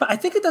places. But I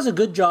think it does a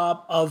good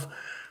job of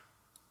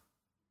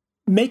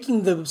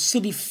making the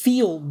city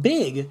feel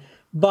big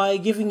by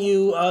giving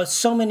you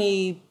so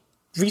many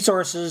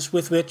resources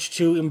with which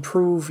to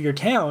improve your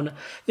town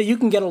that you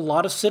can get a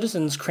lot of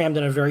citizens crammed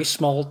in a very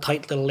small,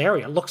 tight little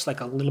area. It looks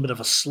like a little bit of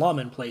a slum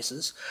in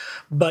places,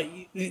 but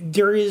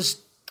there's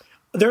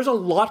a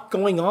lot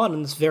going on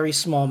in this very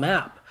small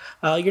map.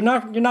 You're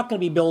not going to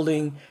be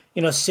building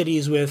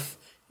cities with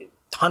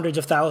hundreds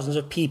of thousands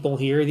of people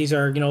here. These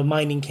are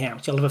mining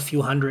camps. You'll have a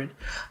few hundred.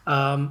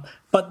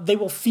 But they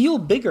will feel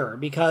bigger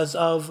because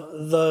of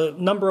the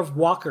number of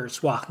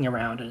walkers walking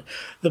around and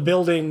the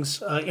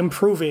buildings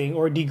improving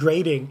or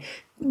degrading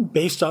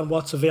based on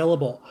what's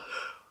available.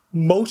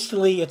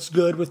 Mostly it's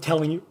good with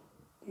telling you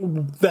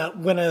that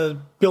when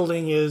a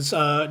building is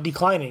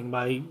declining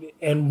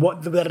and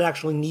that it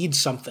actually needs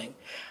something,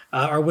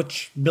 or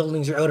which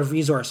buildings are out of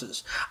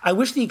resources. I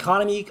wish the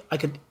economy, I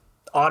could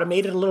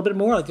automate it a little bit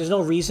more. Like, there's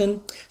no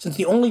reason, since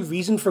the only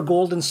reason for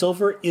gold and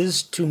silver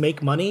is to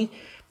make money,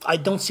 I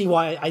don't see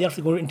why I have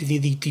to go into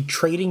the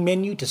trading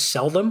menu to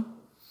sell them.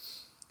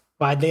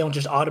 Why they don't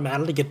just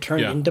automatically get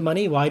turned into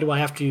money? Why do I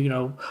have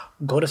to,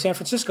 go to San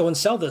Francisco and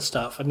sell this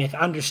stuff? I mean, I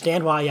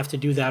understand why you have to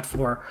do that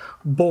for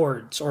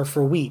boards or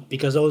for wheat,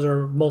 because those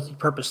are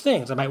multi-purpose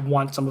things. I might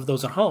want some of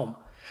those at home.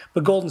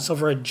 But gold and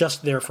silver are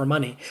just there for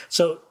money.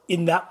 So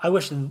in that, I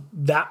wish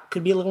that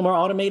could be a little more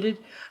automated.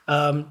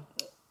 I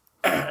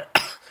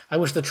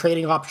wish the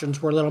trading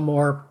options were a little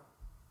more.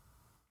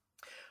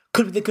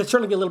 They could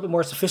certainly be a little bit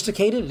more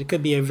sophisticated. It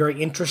could be a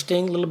very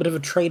interesting little bit of a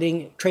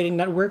trading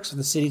network. So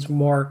the city's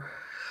more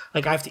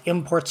like, I have to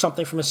import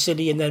something from a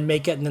city and then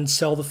make it and then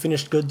sell the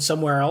finished goods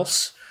somewhere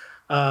else.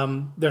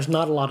 There's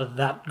not a lot of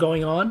that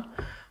going on.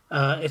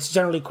 It's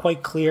generally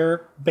quite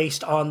clear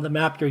based on the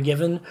map you're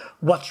given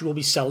what you will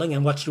be selling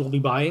and what you will be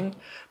buying.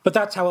 But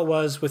that's how it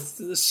was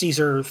with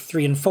Caesar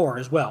 3 and 4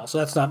 as well. So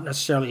that's not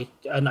necessarily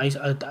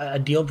a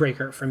deal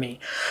breaker for me.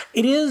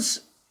 It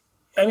is.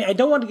 I mean, I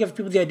don't want to give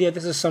people the idea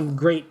this is some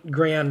great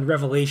grand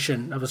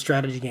revelation of a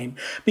strategy game,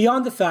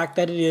 beyond the fact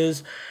that it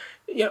is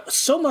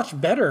so much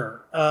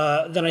better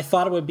than I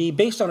thought it would be,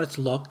 based on its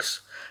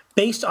looks,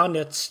 based on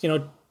its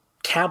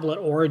tablet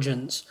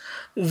origins,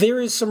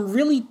 there is some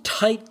really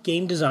tight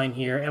game design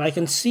here, and I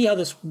can see how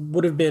this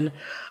would have been.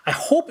 I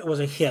hope it was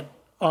a hit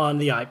on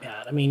the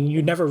iPad. I mean,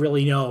 you never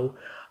really know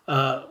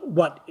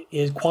what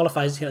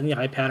qualifies on the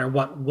iPad or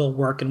what will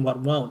work and what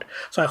won't.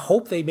 So I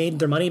hope they made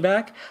their money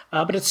back.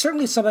 But it's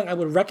certainly something I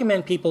would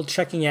recommend people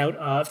checking out.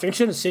 If they're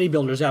interested in city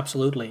builders,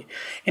 absolutely.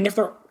 And if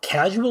they're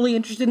casually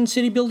interested in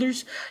city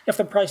builders, if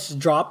the price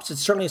drops,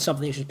 it's certainly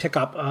something you should pick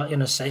up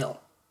in a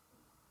sale.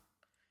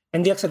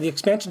 And the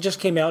expansion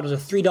just came out as a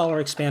 $3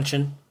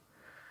 expansion.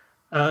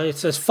 It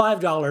says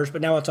 $5,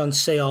 but now it's on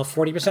sale,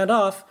 40%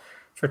 off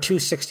for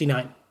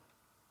 $2.69.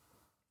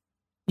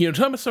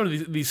 Talking about some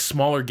of these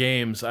smaller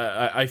games,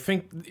 I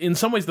think in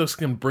some ways those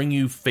can bring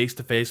you face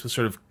to face with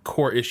sort of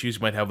core issues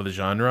you might have with the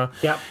genre.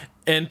 Yeah.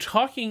 And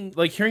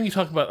hearing you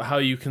talk about how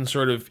you can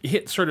sort of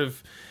hit sort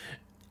of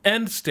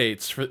end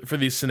states for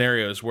these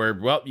scenarios where,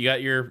 well, you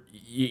got your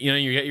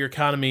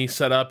economy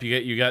set up,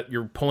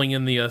 you're pulling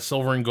in the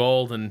silver and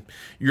gold, and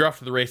you're off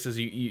to the races.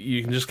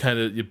 You can just kind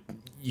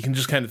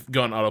of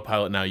go on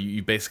autopilot now.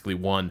 You basically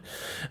won.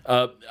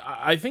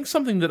 I think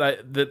something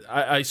that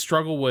I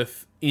struggle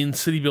with in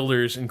city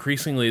builders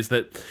increasingly is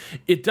that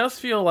it does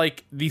feel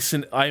like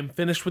I'm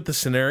finished with the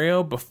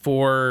scenario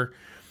before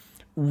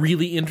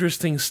really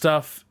interesting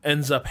stuff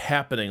ends up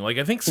happening. Like,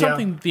 I think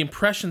something the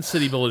Impression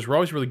city builders were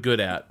always really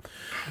good at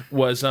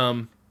was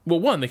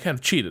one, they kind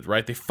of cheated,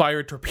 right? They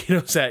fired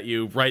torpedoes at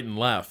you right and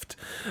left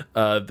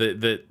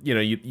that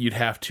you'd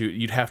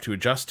have to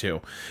adjust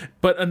to.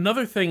 But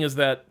another thing is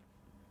that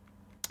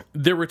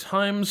there were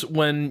times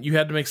when you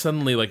had to make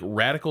suddenly like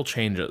radical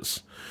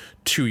changes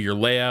to your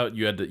layout.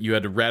 You had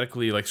to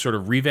radically like sort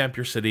of revamp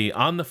your city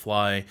on the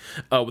fly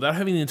without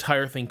having the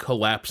entire thing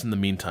collapse in the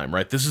meantime,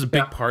 right? This is a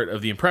big part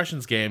of the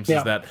Impressions games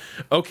is that,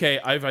 okay,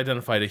 I've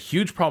identified a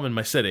huge problem in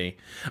my city.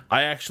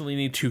 I actually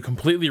need to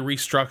completely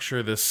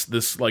restructure this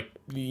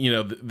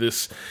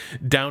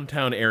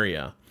downtown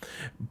area.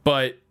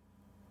 But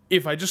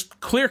if I just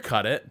clear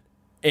cut it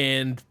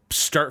and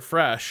start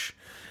fresh,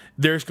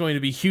 there's going to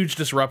be huge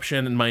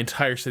disruption, and my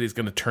entire city is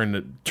going to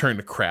turn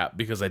to crap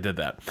because I did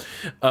that.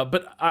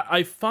 But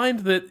I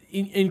find that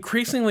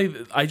increasingly,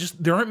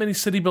 there aren't many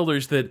city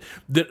builders that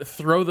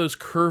throw those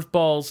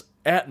curveballs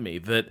at me.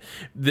 That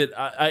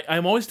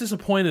I'm always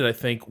disappointed. I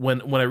think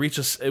when I reach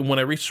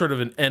sort of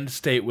an end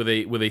state with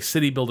a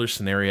city builder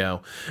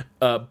scenario,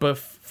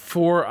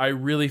 before I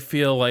really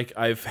feel like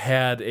I've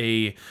had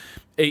an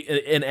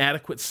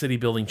adequate city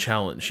building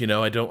challenge.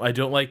 I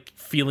don't like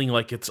feeling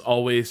like it's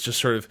always just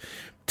sort of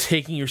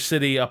taking your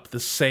city up the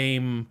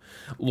same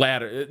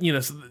ladder,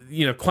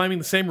 climbing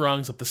the same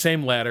rungs up the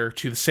same ladder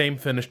to the same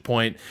finished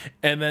point,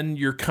 and then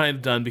you're kind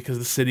of done because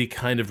the city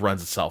kind of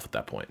runs itself at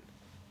that point.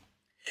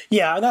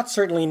 Yeah, that's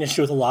certainly an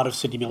issue with a lot of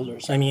city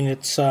builders. I mean,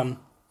 it's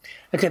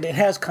it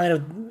has kind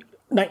of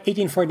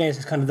 1849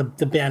 is kind of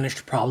the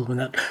banished problem in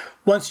that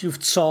once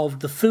you've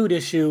solved the food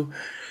issue,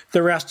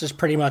 the rest is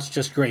pretty much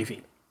just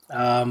gravy.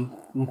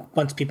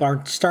 Once people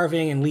aren't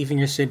starving and leaving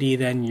your city,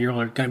 then you're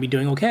going to be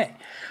doing okay.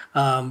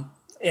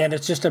 And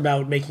it's just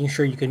about making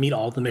sure you can meet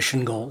all the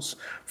mission goals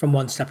from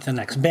one step to the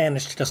next.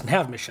 Banished doesn't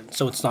have missions,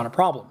 so it's not a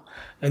problem.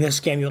 In this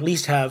game, you at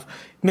least have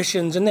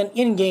missions, and then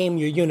in-game,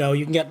 you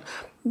can get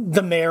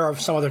the mayor of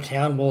some other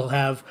town will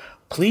have,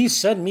 please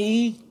send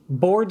me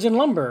boards and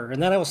lumber,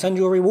 and then I will send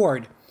you a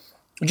reward.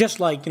 Just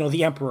like,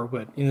 the Emperor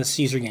would in the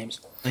Caesar games.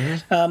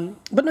 Mm-hmm.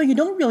 But no, you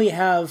don't really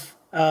have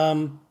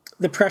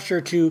the pressure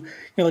to,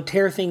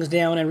 tear things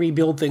down and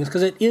rebuild things,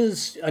 because it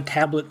is a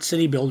tablet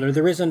city builder.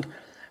 There isn't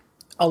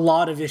a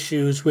lot of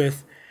issues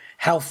with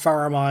how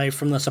far am I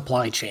from the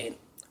supply chain,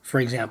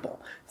 for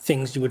example.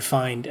 Things you would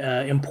find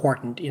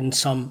important in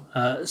some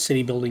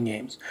city building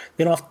games.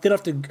 They don't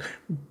have to.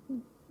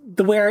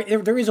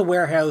 There is a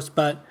warehouse,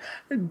 but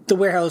the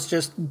warehouse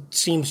just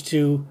seems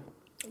to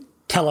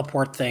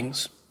teleport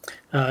things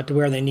to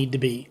where they need to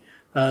be.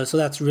 So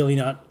that's really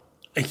not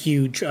a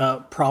huge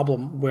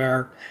problem.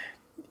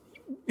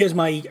 Am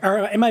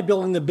I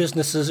building the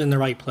businesses in the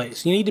right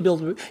place? You need to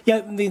build.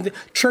 The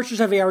churches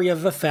have area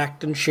of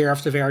effect, and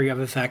sheriffs have area of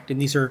effect,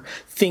 and these are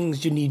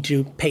things you need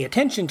to pay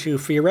attention to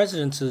for your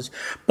residences.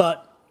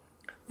 But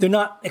they're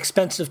not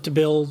expensive to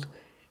build.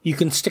 You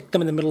can stick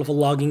them in the middle of a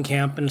logging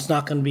camp, and it's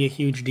not going to be a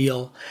huge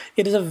deal.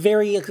 It's a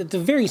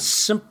very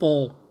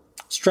simple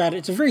strategy.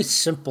 It's a very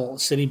simple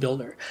city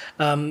builder.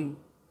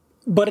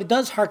 But it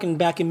does harken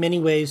back in many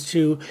ways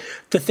to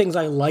the things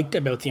I liked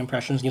about the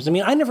Impressions games. I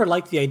mean, I never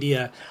liked the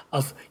idea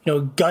of,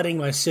 gutting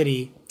my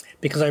city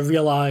because I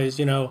realized,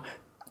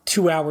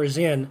 2 hours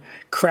in,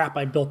 crap,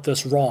 I built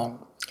this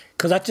wrong.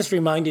 Because that just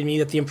reminded me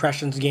that the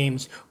Impressions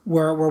games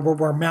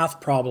were math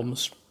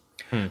problems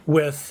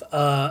with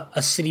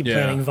a city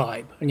planning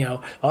vibe.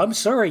 I'm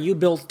sorry, you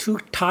built 2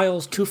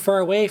 tiles too far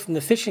away from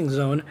the fishing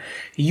zone.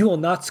 You will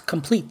not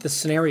complete this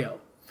scenario.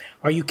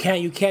 Or you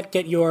can't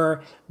get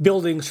your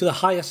buildings to the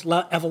highest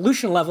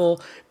evolution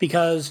level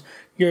because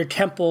your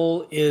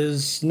temple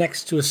is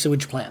next to a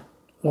sewage plant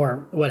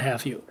or what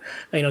have you.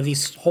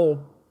 These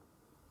whole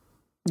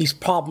these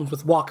problems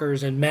with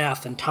walkers and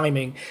math and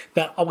timing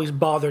that always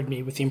bothered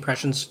me with the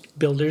Impressions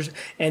builders.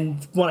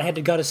 And when I had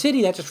to gut a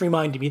city, that just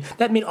reminded me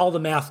that made all the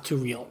math too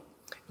real.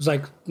 It was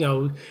like,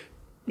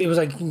 it was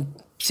like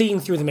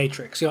seeing through the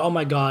Matrix. Oh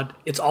my God,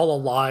 it's all a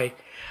lie.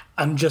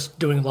 I'm just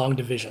doing long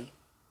division.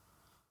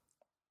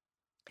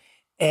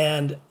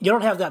 And you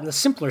don't have that in the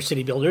simpler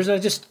city builders.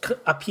 It just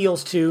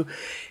appeals to,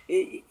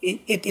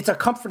 it's a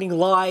comforting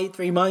lie that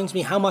reminds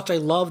me how much I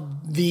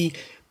love the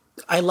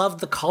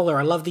color.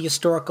 I love the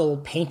historical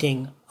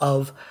painting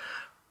of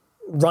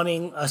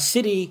running a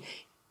city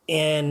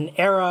in an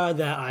era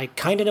that I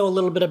kind of know a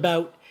little bit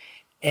about.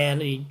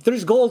 And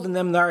there's gold in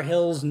them, there are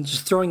hills, and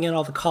just throwing in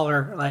all the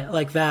color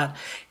like that.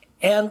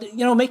 And,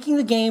 making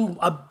the game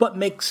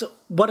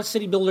what a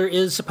city builder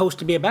is supposed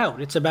to be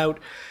about. It's about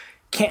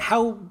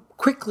how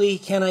quickly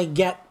can I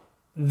get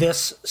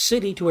this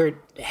city to where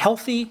it's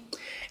healthy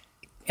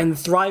and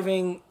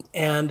thriving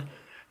and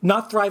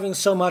not thriving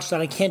so much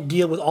that I can't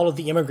deal with all of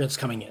the immigrants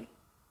coming in.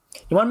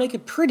 You want to make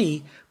it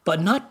pretty,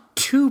 but not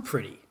too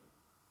pretty.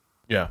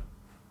 Yeah.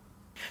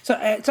 So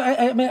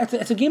I mean,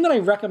 it's a game that I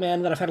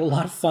recommend, that I've had a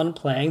lot of fun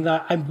playing,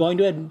 that I'm going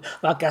to,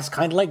 I guess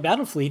kind of like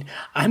Battlefleet,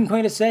 I'm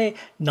going to say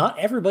not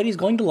everybody's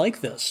going to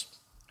like this.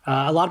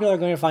 A lot of people are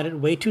going to find it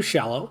way too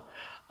shallow.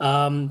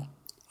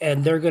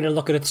 And they're going to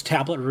look at its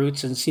tablet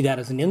roots and see that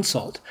as an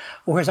insult.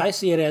 Whereas I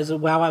see it as,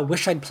 wow, I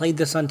wish I'd played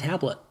this on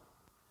tablet.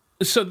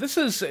 So this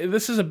is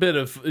a bit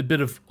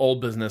of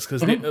old business,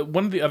 because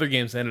one of the other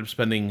games I ended up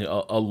spending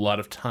a lot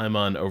of time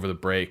on over the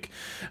break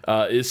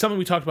is something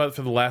we talked about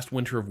for the last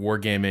winter of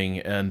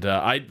Wargaming, and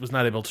I was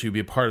not able to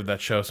be a part of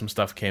that show. Some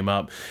stuff came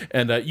up,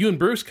 and you and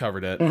Bruce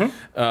covered it,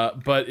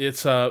 but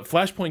it's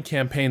Flashpoint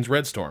Campaigns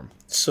Red Storm.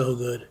 So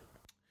good.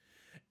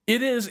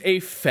 It is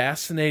a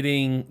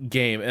fascinating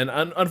game, and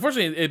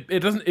unfortunately,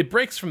 it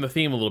breaks from the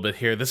theme a little bit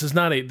here. This is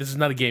not a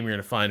game you're going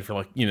to find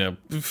for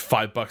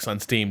 $5 on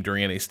Steam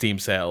during any Steam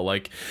sale.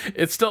 Like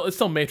it's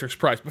still Matrix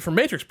price, but for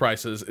Matrix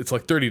prices, it's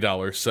like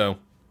 $30. So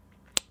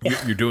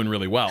you're doing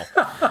really well.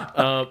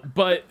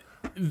 But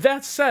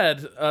that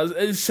said,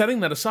 setting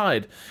that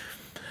aside,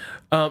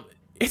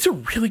 it's a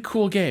really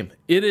cool game.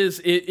 It is.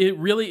 It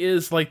really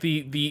is like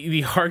the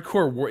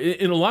hardcore war.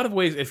 In a lot of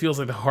ways, it feels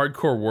like the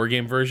hardcore war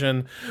game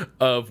version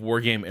of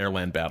Wargame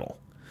Airland Battle.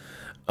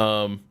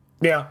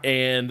 Yeah,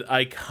 and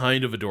I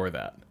kind of adore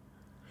that.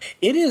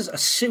 It is.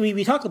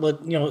 We talk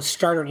about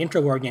starter and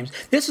intro war games.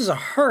 This is a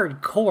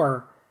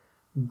hardcore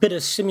bit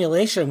of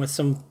simulation with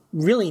some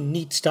really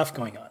neat stuff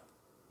going on.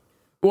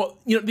 Well,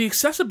 the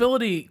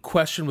accessibility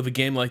question with a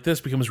game like this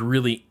becomes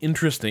really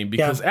interesting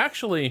because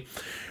actually,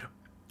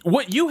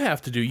 what you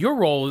have to do, your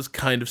role is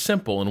kind of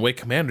simple, and the way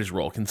Commander's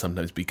role can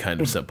sometimes be kind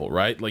of simple,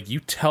 right? Like you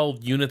tell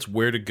units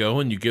where to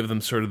go, and you give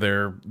them sort of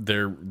their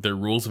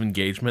rules of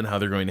engagement, how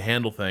they're going to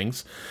handle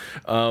things,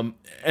 and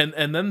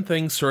then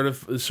things sort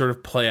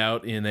of play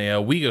out in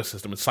a WeGo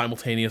system with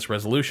simultaneous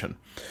resolution.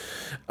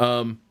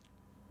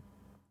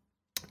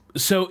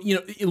 So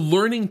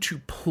learning to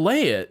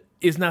play it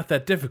is not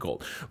that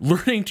difficult.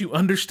 Learning to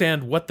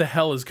understand what the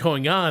hell is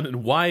going on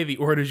and why the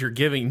orders you're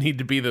giving need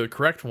to be the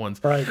correct ones,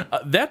 right?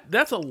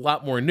 That's a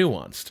lot more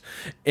nuanced.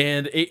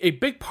 And a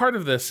big part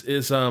of this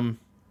is, I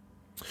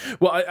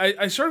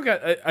sort of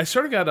got, I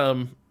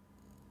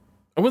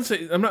wouldn't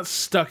say I'm not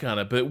stuck on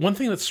it, but one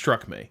thing that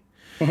struck me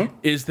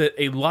is that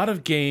a lot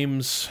of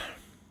games,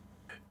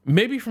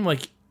 maybe from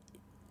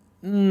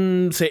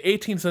say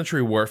 18th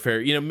century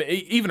warfare,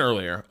 even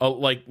earlier,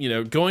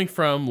 going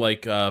from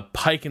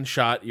pike and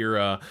shot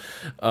era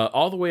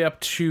all the way up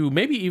to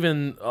maybe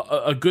even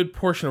a good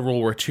portion of World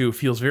War II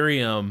feels very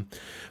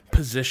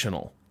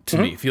positional to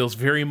me. Feels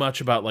very much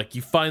about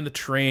you find the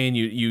terrain,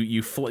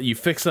 you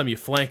fix them, you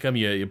flank them,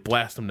 you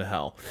blast them to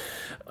hell,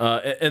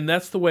 and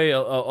that's the way a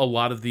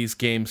lot of these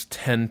games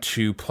tend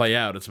to play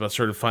out. It's about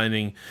sort of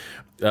finding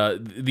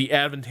the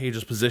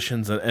advantageous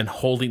positions and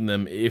holding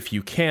them if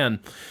you can.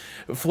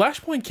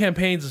 Flashpoint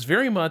Campaigns is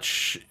very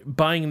much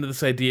buying into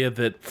this idea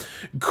that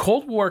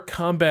Cold War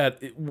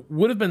combat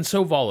would have been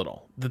so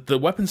volatile, that the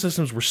weapon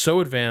systems were so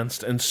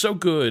advanced and so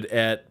good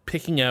at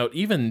picking out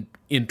even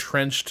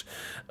entrenched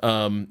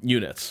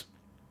units,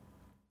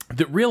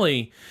 that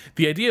really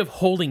the idea of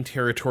holding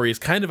territory is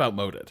kind of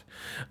outmoded.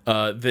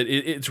 That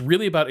it's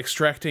really about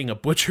extracting a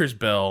butcher's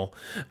bill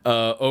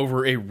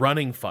over a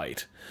running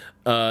fight.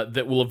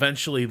 That will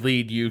eventually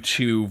lead you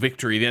to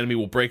victory. The enemy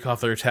will break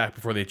off their attack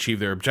before they achieve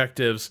their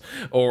objectives,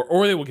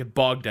 or they will get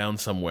bogged down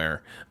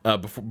somewhere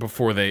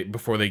before they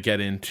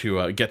get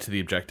to the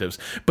objectives.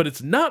 But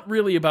it's not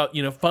really about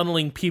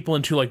funneling people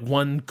into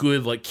one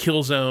good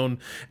kill zone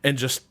and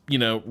just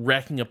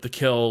racking up the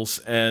kills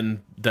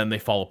and then they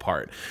fall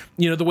apart.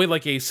 The way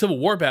a Civil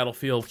War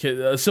battlefield,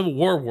 a Civil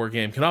War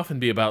game can often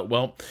be about,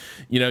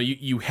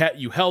 you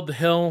held the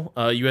hill,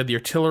 you had the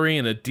artillery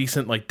in a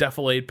decent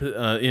defilade,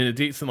 in a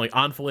decent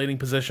enfilading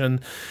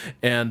position,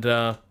 and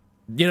that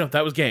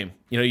was game.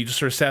 You just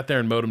sort of sat there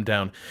and mowed them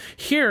down.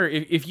 Here,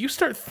 if you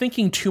start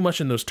thinking too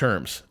much in those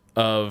terms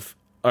of,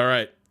 all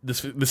right,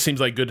 this seems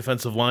like good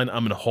defensive line, I'm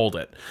going to hold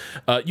it,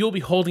 you'll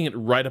be holding it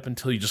right up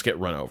until you just get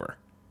run over.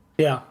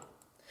 Yeah.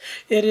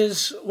 It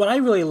is what I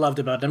really loved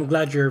about it. I'm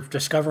glad you're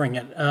discovering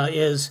it. I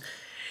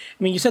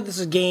mean, you said this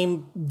is a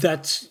game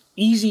that's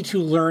easy to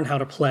learn how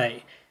to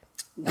play.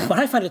 But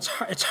I find it's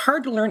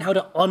hard to learn how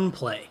to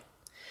unplay,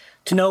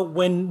 to know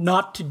when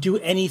not to do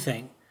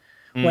anything,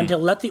 when to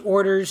let the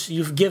orders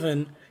you've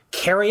given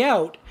carry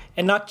out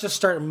and not just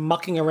start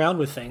mucking around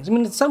with things. I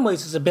mean, in some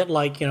ways, it's a bit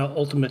like,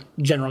 Ultimate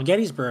General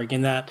Gettysburg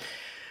in that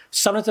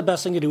sometimes the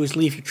best thing to do is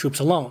leave your troops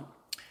alone.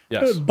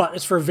 Yes. But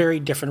it's for very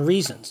different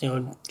reasons.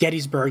 In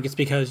Gettysburg, it's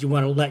because you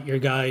want to let your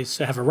guys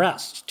have a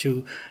rest,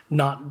 to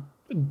not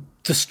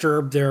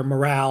disturb their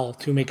morale,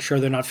 to make sure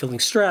they're not feeling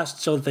stressed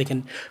so that they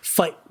can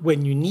fight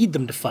when you need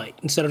them to fight,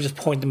 instead of just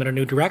pointing them in a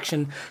new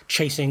direction,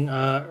 chasing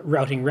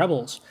routing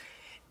rebels.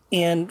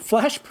 In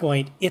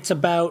Flashpoint, it's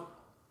about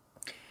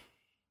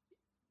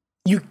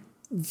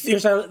this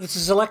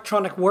is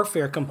electronic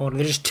warfare component.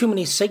 There's just too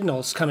many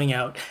signals coming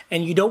out,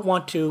 and you don't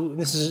want to.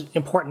 This is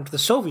important to the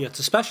Soviets,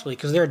 especially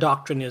because their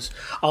doctrine is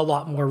a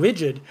lot more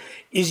rigid.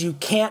 Is you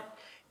can't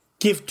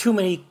give too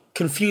many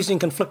confusing,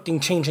 conflicting,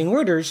 changing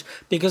orders,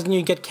 because then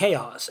you get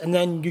chaos, and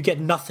then you get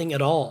nothing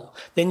at all.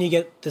 Then you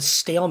get this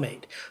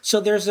stalemate. So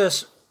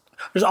there's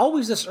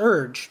always this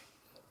urge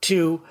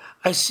to,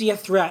 I see a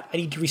threat, I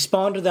need to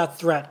respond to that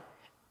threat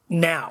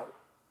now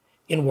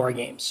in war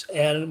games.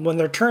 And when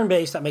they're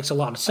turn-based, that makes a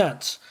lot of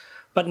sense.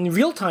 But in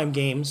real-time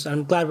games,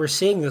 I'm glad we're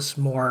seeing this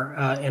more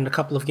in a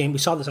couple of games. We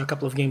saw this in a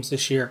couple of games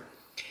this year.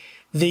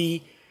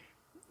 The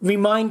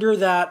reminder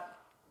that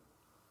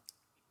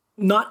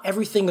not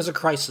everything is a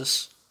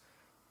crisis.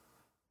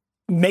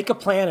 Make a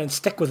plan and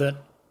stick with it,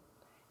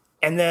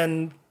 and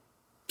then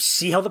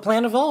see how the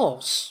plan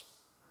evolves.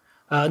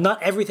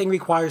 Not everything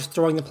requires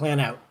throwing the plan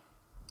out.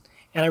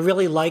 And I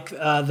really like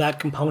that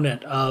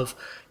component of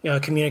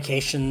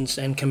communications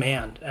and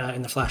command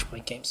in the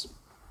Flashpoint games.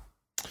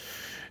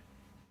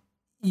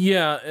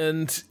 Yeah,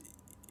 and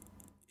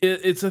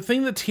it's a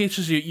thing that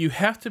teaches you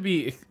have to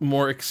be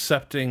more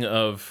accepting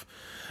of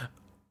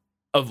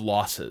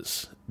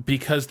losses,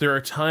 because there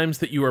are times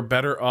that you are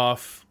better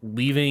off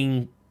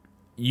leaving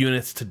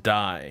units to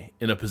die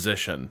in a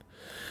position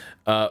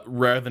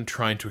rather than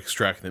trying to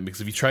extract them,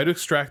 because if you try to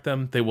extract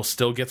them, they will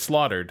still get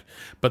slaughtered,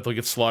 but they'll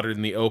get slaughtered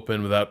in the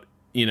open without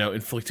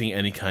inflicting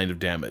any kind of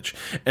damage.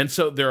 And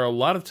so there are a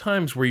lot of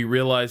times where you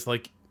realize,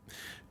 like,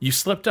 you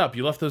slipped up,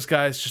 you left those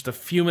guys just a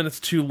few minutes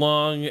too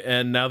long,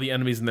 and now the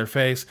enemy's in their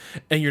face,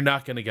 and you're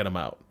not going to get them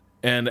out.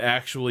 And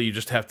actually, you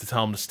just have to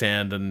tell them to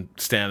stand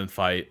and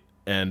fight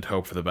and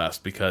hope for the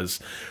best, because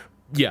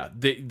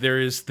there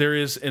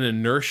is an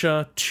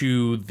inertia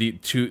to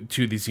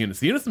these units.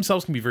 The units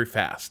themselves can be very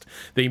fast.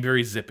 They can be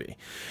very zippy.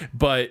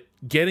 But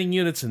getting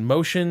units in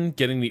motion,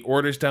 getting the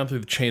orders down through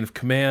the chain of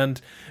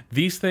command,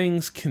 these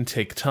things can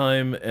take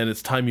time, and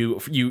it's time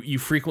you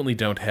frequently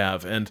don't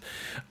have. And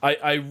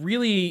I am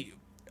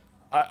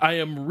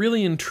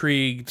really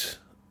intrigued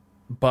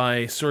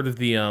by sort of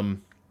the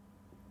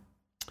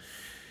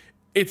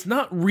it's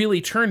not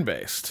really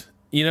turn-based.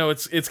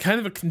 It's kind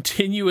of a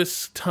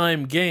continuous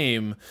time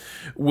game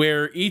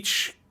where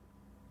each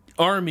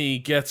army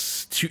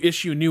gets to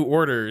issue new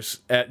orders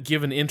at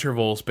given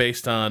intervals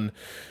based on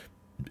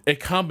a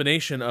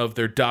combination of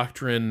their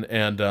doctrine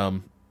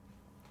and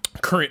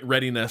current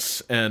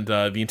readiness and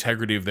the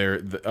integrity of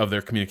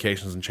their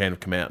communications and chain of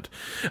command.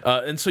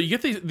 And so you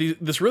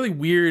get this really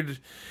weird.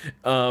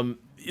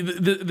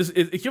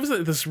 It gives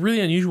it this really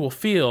unusual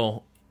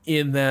feel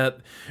in that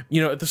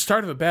at the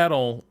start of a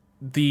battle,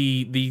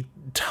 the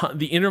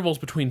intervals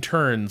between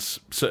turns,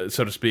 so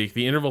to speak,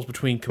 the intervals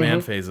between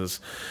command phases,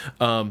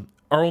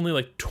 are only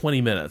like 20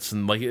 minutes,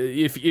 and like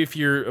if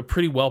you're a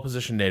pretty well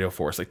positioned NATO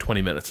force, like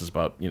 20 minutes is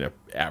about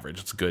average.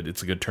 It's a good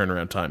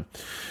turnaround time.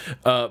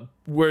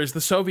 Whereas the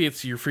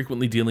Soviets, you're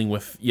frequently dealing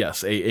with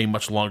a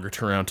much longer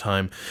turnaround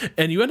time,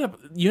 and you end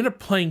up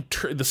playing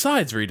the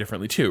sides very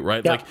differently too,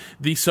 right? Yeah. Like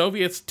the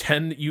Soviets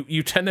tend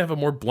to have a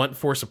more blunt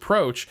force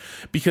approach,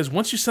 because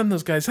once you send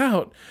those guys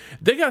out,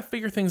 they got to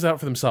figure things out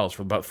for themselves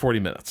for about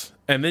 40 minutes,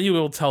 and then you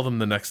will tell them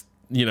the next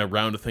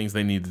round of things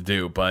they need to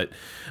do, but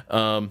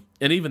and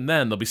even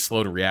then they'll be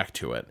slow to react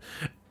to it.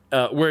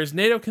 Whereas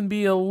NATO can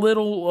be a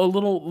little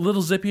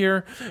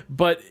zippier,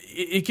 but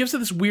it gives it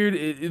this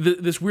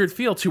weird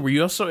feel too, where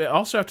you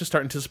also have to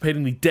start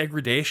anticipating the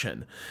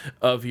degradation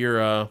of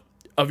your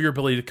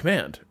ability to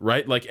command,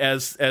 right? Like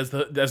as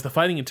the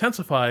fighting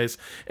intensifies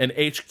and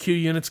HQ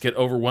units get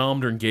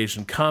overwhelmed or engaged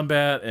in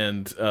combat,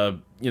 and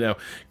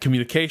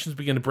communications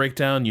begin to break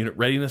down, unit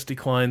readiness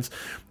declines.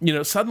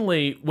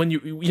 Suddenly when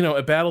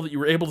a battle that you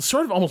were able to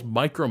sort of almost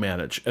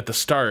micromanage at the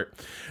start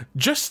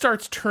just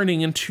starts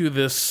turning into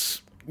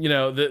this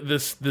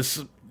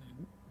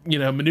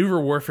maneuver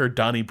warfare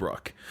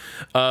Donnybrook,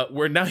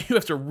 where now you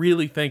have to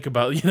really think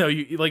about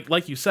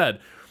like you said,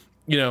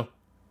 you're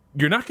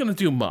not going to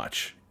do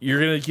much. You're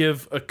going to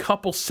give a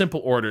couple simple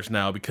orders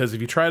now, because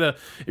if you try to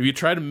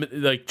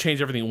like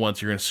change everything at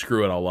once, you're going to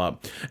screw it all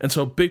up. And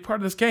so a big part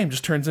of this game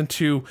just turns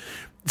into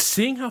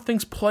seeing how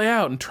things play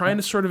out and trying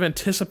to sort of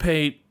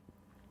anticipate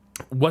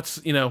what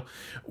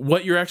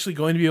you're actually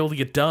going to be able to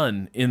get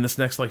done in this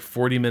next like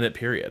 40-minute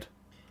period.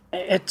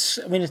 It's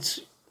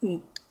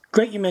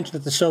great you mentioned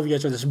that the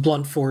Soviets are this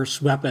blunt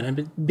force weapon,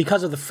 and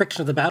because of the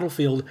friction of the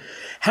battlefield,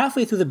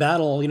 halfway through the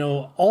battle,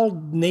 all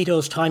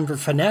NATO's time for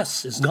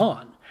finesse is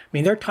gone. I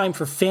mean, their time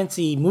for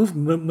fancy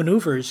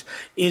maneuvers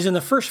is in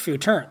the first few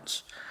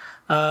turns.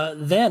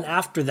 Then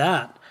after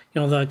that,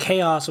 the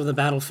chaos of the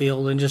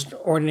battlefield and just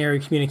ordinary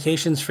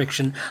communications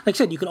friction. Like I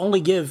said, you can only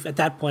give at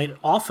that point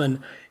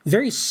often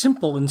very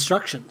simple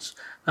instructions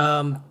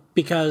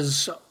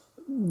because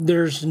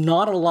there's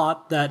not a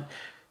lot that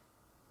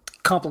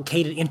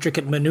complicated,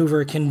 intricate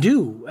maneuver can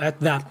do at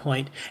that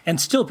point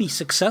and still be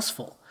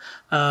successful.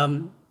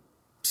 So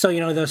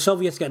the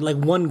Soviets got like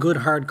one good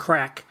hard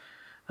crack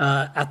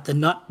at the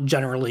nut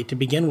generally to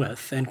begin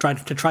with and try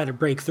to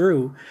break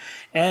through.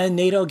 And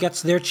NATO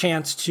gets their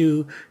chance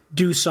to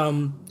do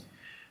some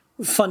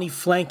funny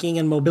flanking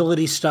and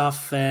mobility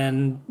stuff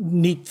and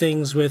neat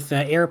things with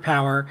air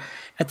power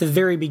at the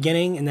very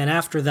beginning. And then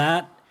after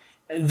that,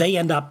 they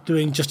end up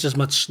doing just as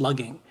much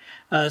slugging.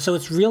 So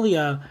it's really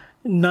a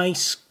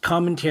nice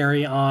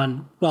commentary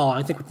on,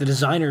 I think what the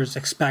designers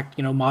expect,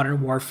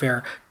 modern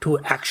warfare to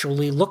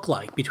actually look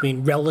like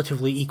between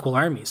relatively equal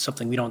armies,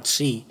 something we don't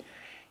see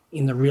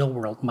in the real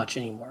world much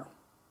anymore.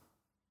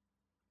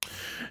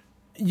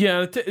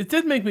 Yeah, it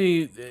did make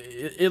me,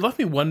 it left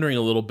me wondering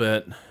a little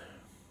bit.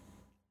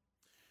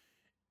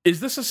 Is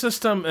this a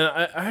system, and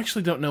I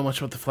actually don't know much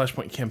about the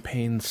Flashpoint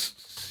Campaigns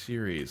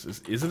series.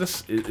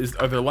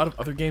 Are there a lot of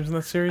other games in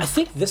that series? I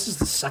think this is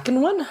the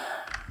second one,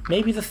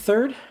 maybe the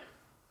third.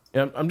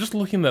 Yeah, I'm just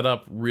looking that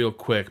up real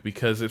quick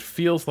because it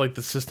feels like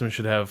the system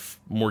should have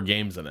more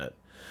games in it.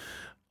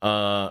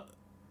 And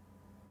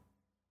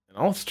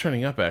all it's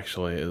turning up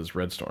actually is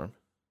Red Storm.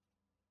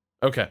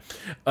 Okay,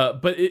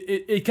 but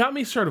it got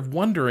me sort of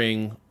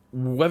wondering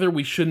whether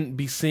we shouldn't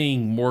be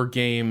seeing more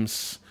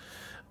games,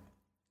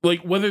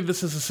 like whether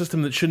this is a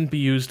system that shouldn't be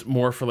used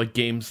more for like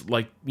games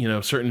like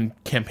certain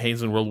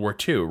campaigns in World War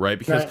II, right?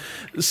 Because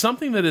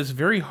something that is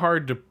very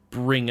hard to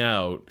bring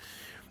out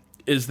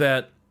is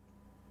that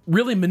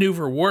really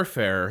maneuver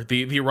warfare,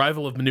 the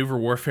arrival of maneuver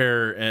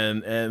warfare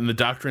and the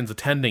doctrines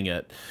attending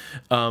it,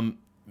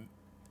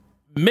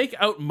 make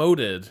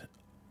outmoded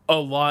a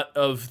lot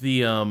of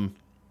the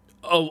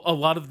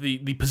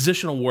the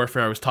positional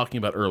warfare I was talking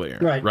about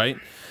earlier, right?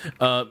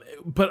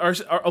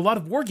 But a lot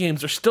of war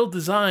games are still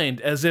designed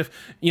as if,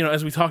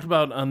 as we talked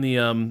about on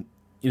the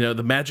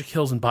the Magic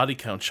Hills and Body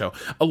Count show,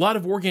 a lot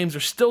of war games are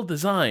still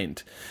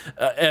designed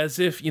as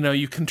if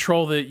you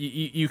control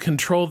you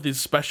control the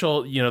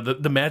special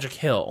the Magic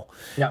Hill,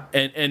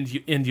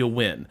 and you'll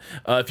win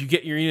if you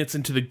get your units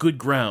into the good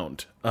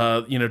ground.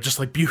 Just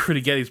like Buford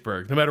to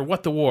Gettysburg, no matter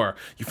what the war,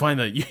 you find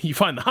you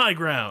find the high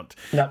ground,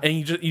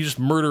 and you just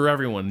murder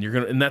everyone.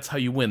 And that's how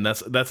you win.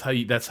 That's how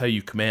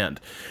you command.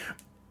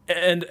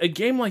 And a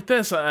game like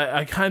this,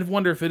 I kind of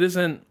wonder if it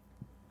isn't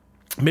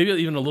maybe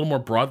even a little more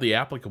broadly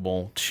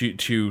applicable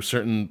to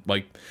certain,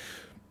 like,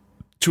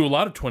 to a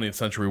lot of 20th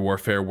century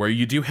warfare, where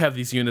you do have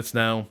these units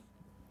now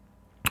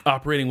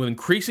operating with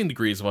increasing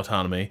degrees of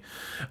autonomy.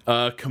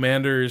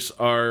 Commanders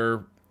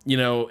are,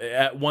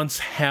 at once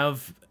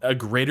have a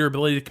greater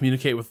ability to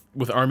communicate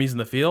with armies in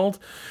the field,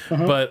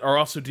 but are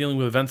also dealing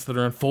with events that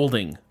are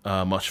unfolding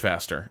much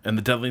faster, and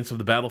the deadliness of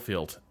the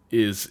battlefield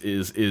is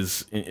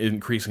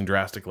increasing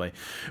drastically.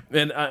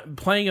 And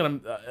playing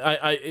it,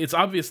 it's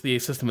obviously a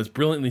system that's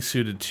brilliantly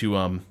suited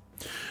to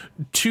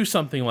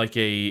something like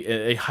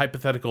a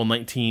hypothetical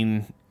late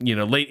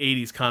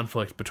 80s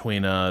conflict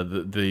between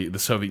the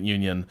Soviet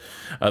Union,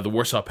 the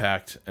Warsaw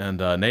Pact, and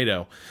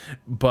NATO.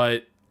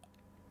 But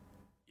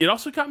it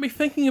also got me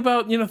thinking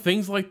about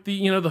things like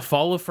the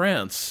fall of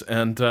France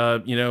and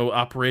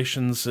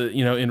operations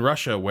in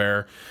Russia,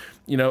 where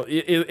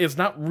it's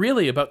not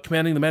really about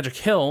commanding the Magic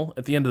Hill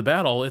at the end of the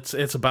battle. It's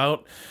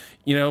about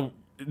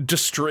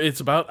it's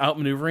about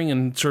outmaneuvering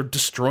and sort of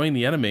destroying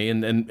the enemy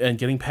and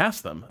getting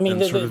past them. I mean,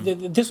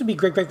 this would be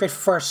great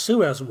for our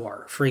Suez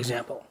War, for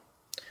example,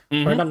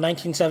 or about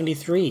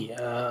 1973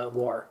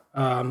 war.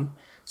 A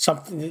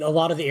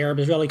lot of the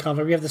Arab-Israeli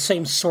conflict, we have the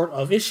same sort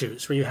of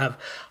issues where you have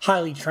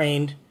highly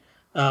trained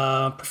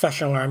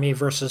professional army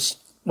versus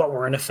what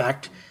were in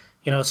effect,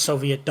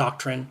 Soviet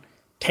doctrine,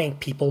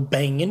 tank people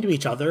banging into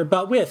each other,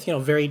 but with,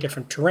 very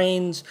different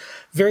terrains,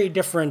 very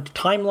different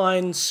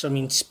timelines. I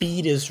mean,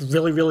 speed is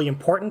really, really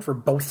important for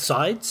both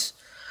sides.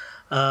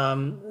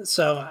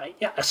 Something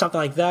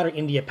like that, or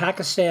India,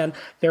 Pakistan, I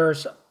think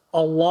there's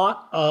a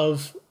lot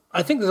of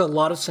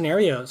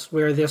scenarios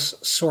where this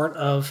sort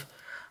of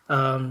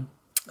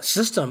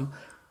system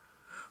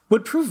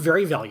would prove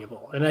very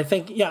valuable. And I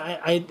think,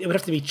 it would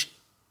have to be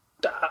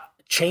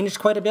changed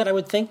quite a bit, I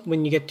would think,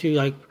 when you get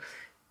to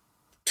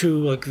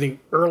the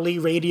early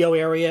radio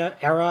era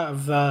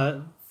of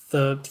the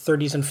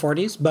 30s and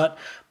 40s, but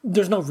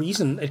there's no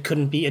reason it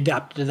couldn't be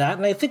adapted to that.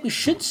 And I think we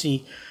should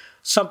see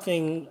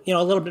something,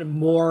 a little bit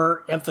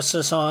more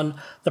emphasis on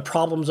the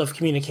problems of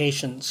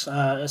communications,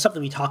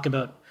 something we talk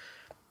about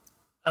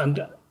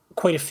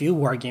quite a few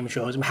war game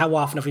shows. I mean, how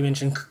often have we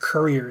mentioned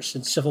couriers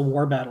in Civil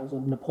War battles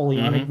and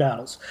Napoleonic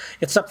battles?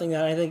 It's something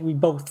that I think we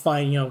both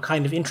find,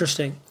 kind of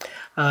interesting.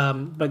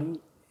 And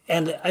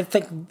I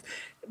think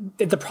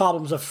the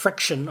problems of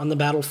friction on the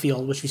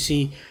battlefield, which we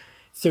see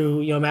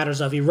through,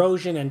 matters of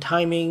erosion and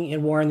timing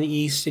in War in the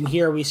East, and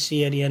here we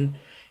see it in,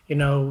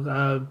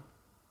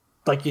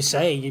 like you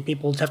say,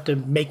 people have to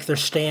make their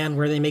stand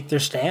where they make their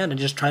stand and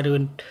just try to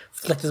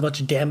inflict as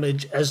much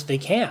damage as they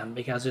can,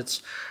 because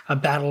it's a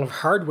battle of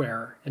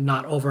hardware and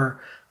not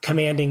over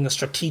commanding the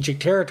strategic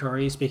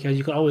territories, because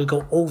you can always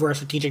go over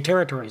strategic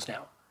territories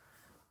now.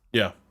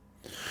 Yeah.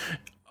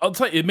 I'll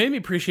tell you, it made me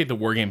appreciate the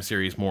Wargame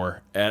series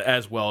more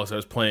as well as I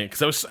was playing,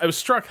 because I was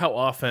struck how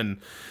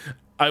often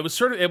I was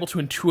sort of able to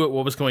intuit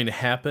what was going to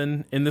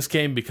happen in this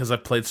game, because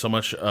I've played so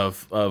much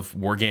of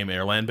Wargame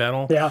Airland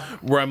Battle. Yeah.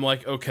 Where I'm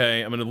like,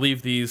 okay, I'm going to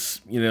leave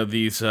these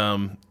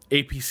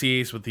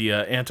APCs with the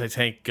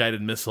anti-tank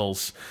guided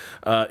missiles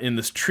in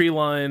this tree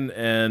line,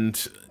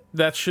 and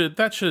that should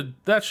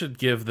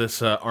give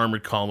this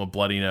armored column a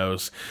bloody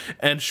nose.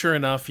 And sure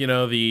enough, the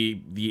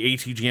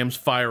ATGMs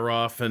fire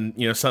off, and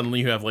suddenly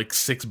you have like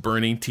 6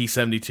 burning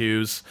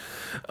T-72s.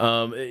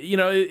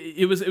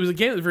 It was a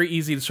game that was very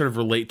easy to sort of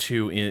relate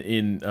to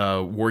in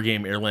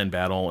Wargame Airland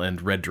Battle and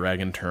Red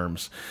Dragon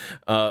terms,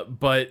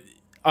 but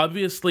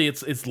obviously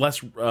it's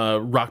less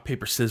rock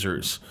paper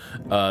scissors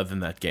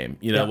than that game.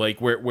 Like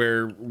where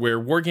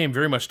Wargame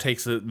very much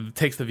takes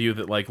the view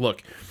that, like,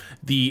 look,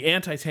 the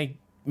anti-tank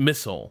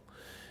missile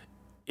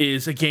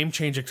is a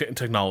game-changing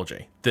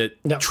technology that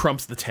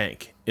trumps the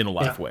tank in a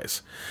lot of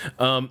ways.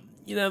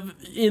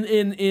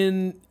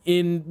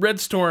 In Red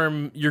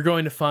Storm, you're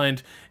going to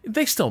find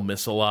they still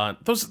miss a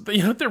lot. Those,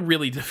 they're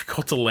really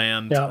difficult to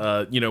land.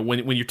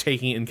 When you're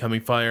taking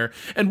incoming fire,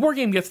 and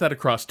Wargame gets that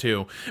across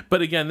too.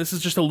 But again, this is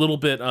just a little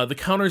bit. The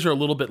counters are a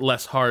little bit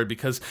less hard,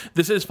 because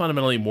this is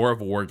fundamentally more of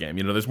a war game.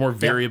 There's more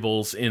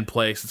variables in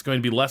place. It's going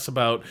to be less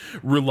about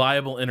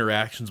reliable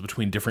interactions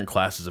between different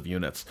classes of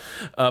units.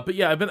 But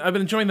yeah, I've been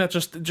enjoying that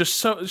just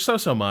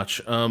so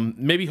much.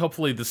 Maybe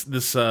hopefully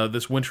this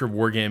winter of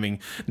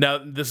wargaming. Now,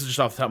 this is just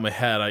off the top of my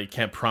head. I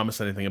can't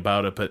promise anything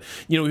about it, but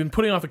we've been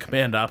putting off a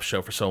command ops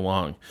show for so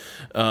long,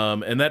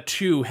 and that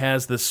too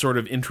has this sort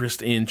of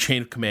interest in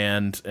chain of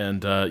command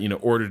and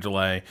order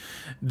delay,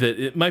 that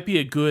it might be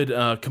a good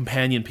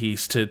companion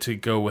piece to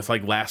go with,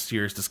 like, last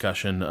year's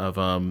discussion of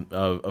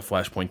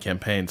Flashpoint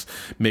campaigns.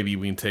 Maybe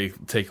we can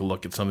take a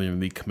look at something in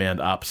the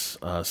command ops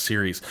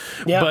series.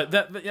 But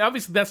that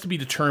obviously that's to be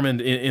determined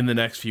in the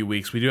next few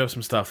weeks. We do have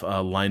some stuff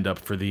lined up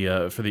for the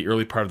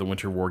early part of the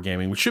winter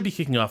wargaming, which should be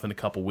kicking off in a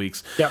couple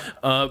weeks.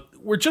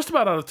 We're just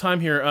about out of time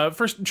here.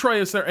 First,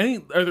 Troy, are there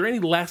any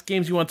last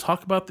games you want to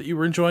talk about that you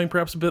were enjoying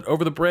perhaps a bit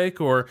over the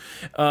break, or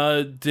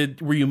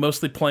were you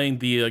mostly playing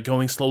the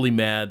Going Slowly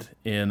Mad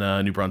in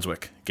New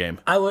Brunswick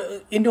game? I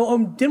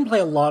didn't play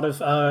a lot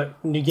of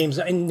new games.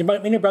 In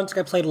New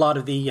Brunswick, I played a lot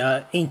of the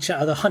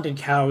the Hunted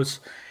Cows,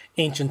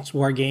 Ancient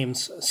War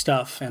Games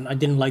stuff, and I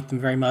didn't like them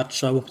very much,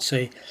 so I won't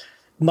say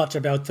much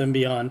about them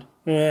beyond,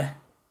 they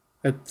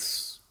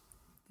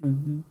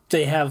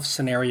have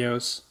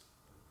scenarios,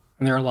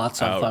 and there are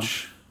lots of them.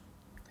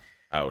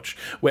 Ouch.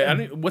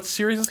 Wait, what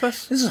series is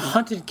this? This is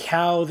Hunted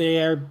Cow.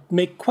 They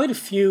make quite a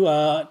few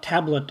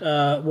tablet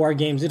war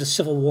games. They do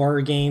Civil War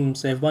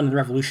games. They have one in the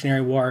Revolutionary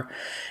War.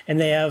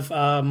 And they have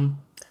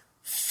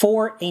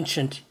 4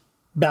 ancient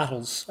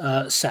battles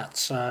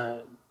sets.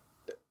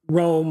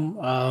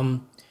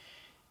 Rome,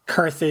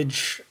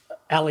 Carthage,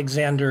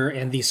 Alexander,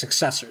 and the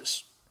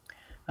successors.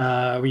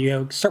 Where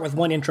you start with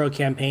one intro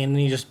campaign, and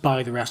then you just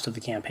buy the rest of the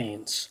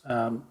campaigns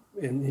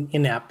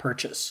in-app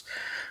purchase.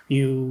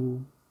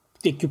 You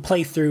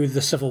play through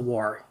the Civil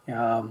War,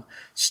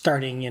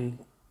 starting in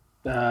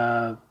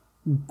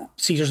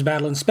Caesar's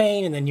battle in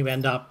Spain, and then you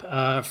end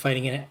up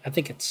fighting in, I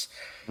think it's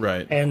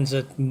ends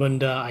at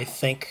Munda, I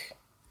think.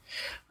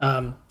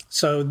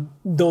 So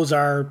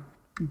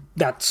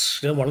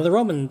that's one of the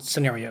Roman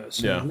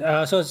scenarios.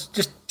 And, so it's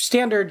just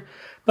standard,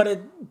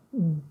 but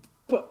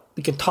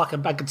we could talk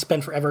about, I could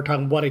spend forever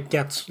talking what it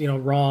gets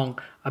wrong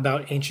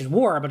about Ancient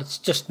War, but it's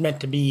just meant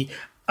to be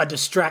a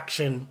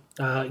distraction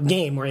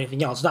game or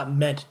anything else.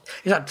 It's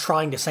not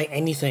trying to say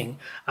anything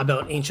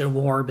about Ancient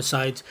War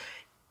besides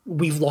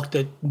we've looked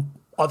at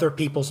other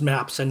people's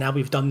maps and now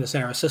we've done this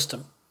in our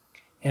system.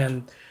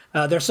 And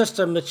their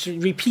system, which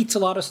repeats a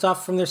lot of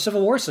stuff from their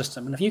Civil War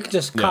system. And if you can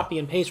just copy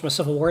and paste from a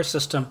Civil War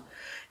system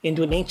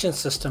into an ancient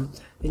system,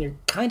 then you're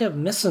kind of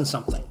missing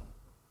something.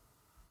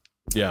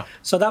 Yeah.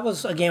 So that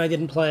was a game I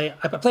didn't play.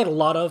 I played a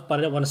lot of, but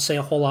I didn't want to say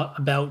a whole lot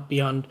about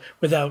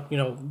without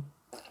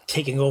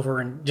taking over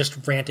and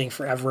just ranting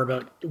forever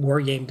about war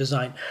game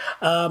design.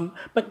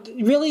 But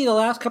really, the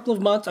last couple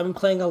of months, I've been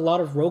playing a lot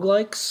of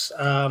roguelikes.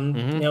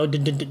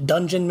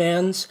 Dungeon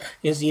Mans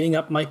is eating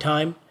up my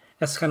time.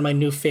 That's kind of my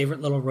new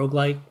favorite little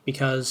roguelike,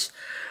 because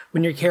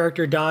when your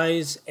character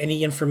dies,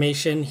 any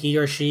information he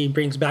or she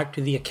brings back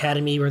to the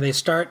academy where they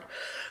start,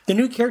 the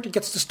new character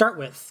gets to start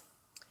with.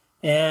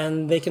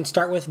 and they can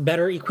start with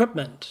better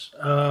equipment.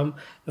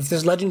 If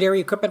there's legendary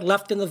equipment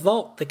left in the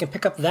vault, they can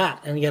pick up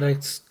that and get a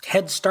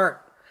head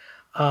start.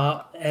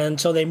 And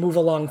so they move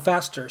along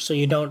faster. So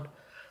it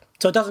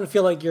doesn't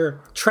feel like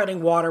you're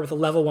treading water with a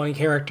level 1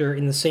 character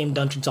in the same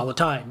dungeons all the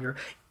time. You're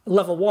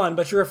level 1,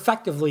 but you're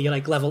effectively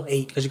like level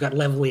 8 because you got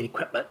level 8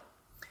 equipment.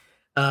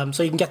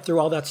 So you can get through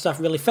all that stuff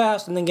really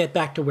fast and then get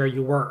back to where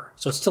you were.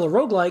 So it's still a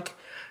roguelike,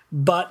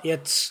 but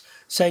it's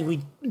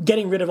saying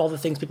getting rid of all the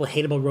things people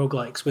hate about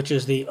roguelikes, which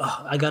is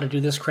I got to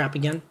do this crap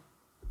again.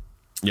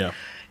 Yeah.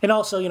 And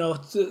also,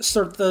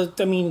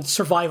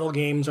 survival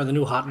games are the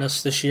new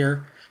hotness this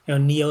year.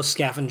 Neo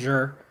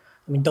Scavenger.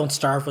 I mean, Don't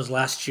Starve was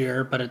last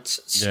year, but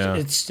it's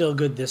still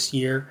good this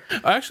year.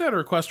 I actually had a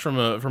request from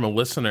a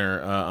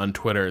listener on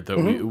Twitter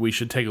that we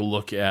should take a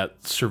look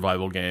at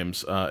survival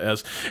games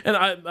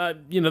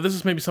this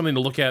is maybe something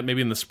to look at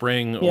maybe in the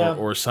spring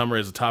or summer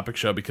as a topic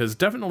show, because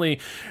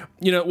definitely,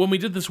 when we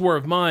did this War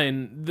of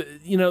Mine,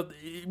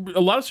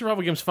 a lot of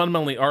survival games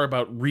fundamentally are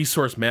about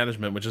resource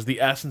management, which is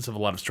the essence of a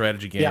lot of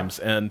strategy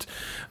games. Yeah. And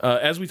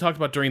as we talked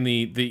about during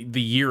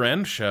the year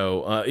end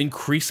show,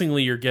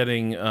 increasingly you're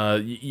getting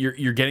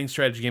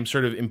strategy games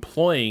sort of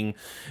employing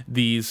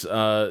these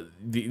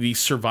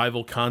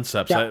survival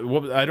concepts. Yeah.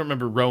 I don't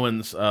remember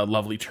Rowan's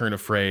lovely turn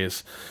of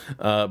phrase,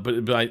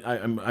 but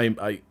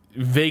I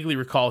vaguely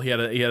recall he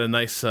had a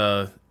nice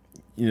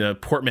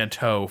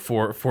portmanteau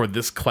for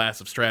this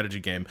class of strategy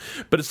game.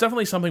 But it's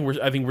definitely something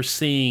I think we're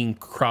seeing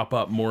crop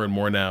up more and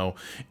more now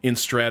in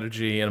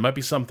strategy, and it might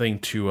be something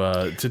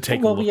to take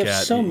a look at. Well, we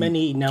have so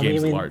many now.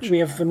 We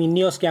have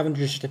Neo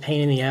Scavenger is just a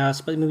pain in the ass,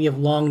 but we have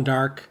Long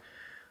Dark.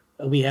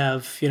 We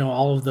have,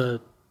 all of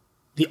the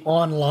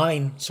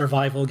online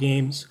survival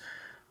games,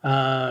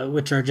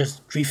 which are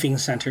just griefing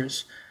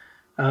centers.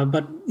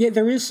 But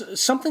there is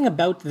something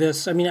about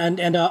this. I mean,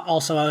 and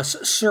also,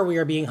 Sir, We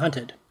Are Being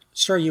Hunted.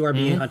 Sir, You Are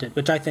Being Hunted,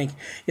 which I think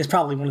is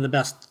probably one of the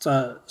best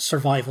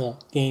survival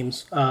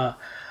games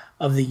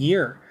of the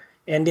year.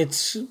 And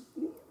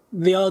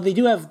they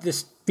do have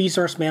this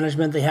resource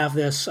management. They have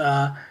this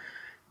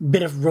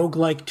bit of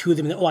roguelike to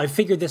them. I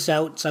figured this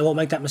out, so I won't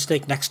make that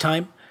mistake next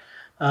time.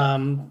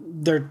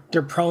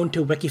 They're prone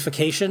to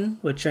wikification,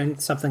 which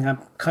is something I'm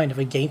kind of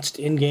against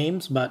in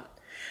games, but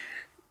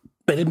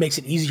it makes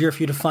it easier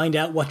for you to find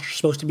out what you're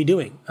supposed to be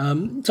doing.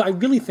 So I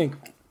really think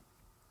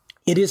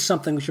it is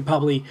something we should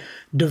probably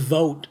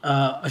devote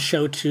a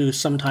show to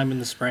sometime in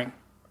the spring.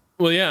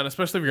 Well, yeah, and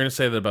especially if you're going to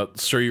say that about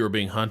Sir, You Were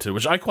Being Hunted,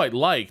 which I quite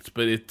liked,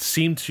 but it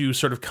seemed to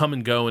sort of come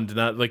and go and did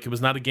not, it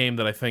was not a game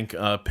that I think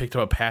picked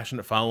up a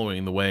passionate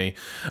following the way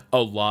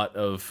a lot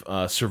of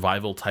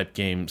survival-type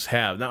games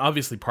have. Now,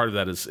 obviously, part of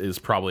that is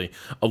probably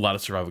a lot of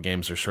survival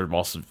games are sort of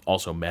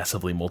also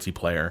massively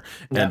multiplayer,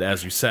 and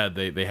as you said,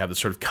 they have this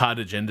sort of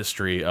cottage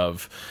industry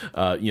of,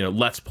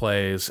 Let's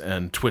Plays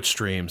and Twitch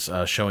streams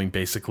showing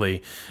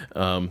basically,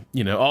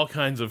 all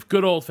kinds of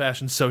good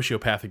old-fashioned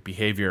sociopathic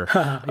behavior,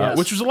 yes.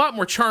 Which was a lot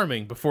more charming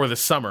before the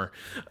summer,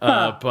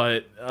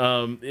 but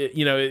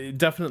it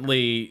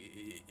definitely,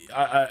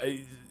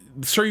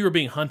 Sir, You Were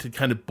Being Hunted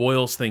kind of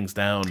boils things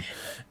down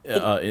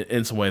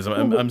in some ways.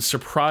 I'm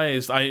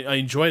surprised. I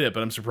enjoyed it,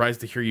 but I'm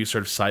surprised to hear you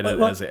sort of cite it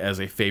as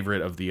a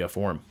favorite of the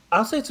forum.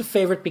 I'll say it's a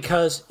favorite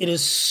because it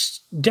is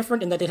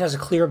different in that it has a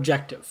clear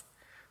objective,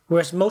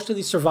 whereas most of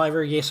these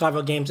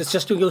survival games, it's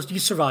just you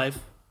survive.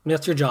 I mean,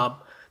 that's your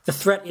job. The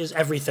threat is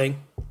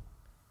everything,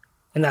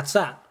 and that's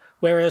that.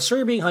 Whereas Sir,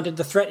 You're Being Hunted,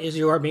 the threat is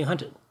you are being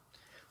hunted.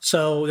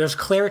 So there's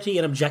clarity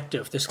and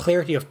objective. There's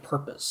clarity of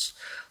purpose.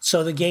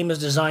 So the game is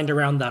designed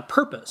around that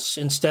purpose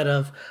instead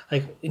of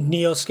like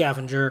Neo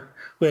Scavenger,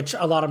 which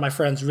a lot of my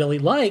friends really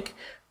like.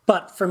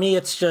 But for me,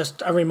 it's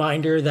just a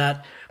reminder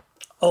that,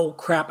 oh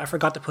crap, I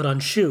forgot to put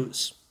on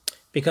shoes.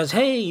 Because,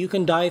 hey, you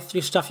can die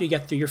through stuff you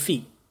get through your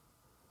feet.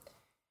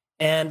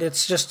 And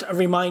it's just a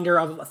reminder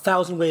of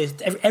 1,000 ways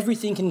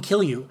everything can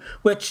kill you,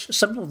 which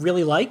some people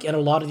really like, and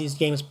a lot of these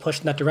games push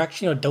in that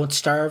direction. Don't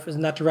Starve is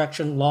in that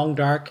direction. Long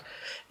Dark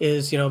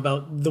is,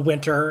 about the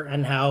winter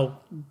and how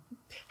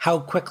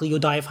quickly you'll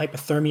die of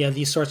hypothermia,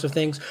 these sorts of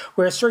things.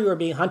 Whereas Sir, You Are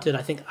Being Hunted,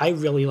 I think I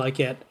really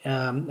like it,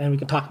 and we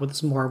can talk about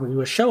this more when we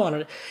do a show on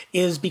it,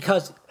 is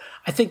because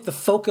I think the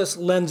focus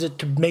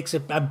makes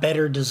it a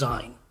better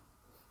design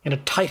and a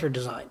tighter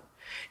design.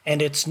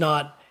 And it's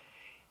not,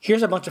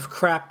 here's a bunch of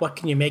crap, what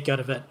can you make out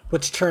of it?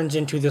 Which turns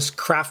into this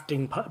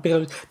crafting,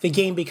 because the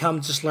game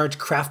becomes this large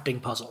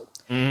crafting puzzle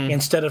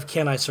instead of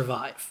can I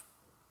survive?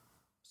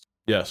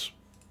 Yes.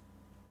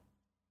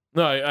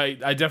 No,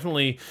 I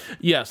definitely,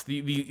 yes,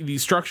 the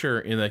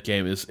structure in that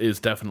game is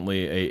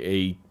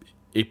definitely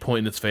a point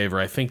in its favor.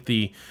 I think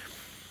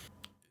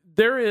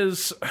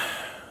there's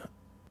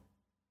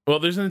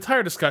an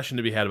entire discussion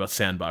to be had about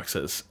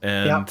sandboxes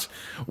and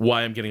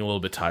why I'm getting a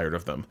little bit tired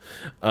of them.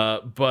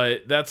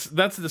 But that's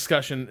a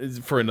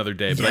discussion for another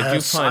day. But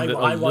yes, I do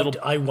find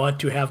I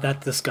want to have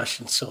that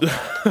discussion so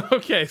bad.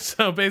 Okay,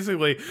 so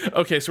basically, so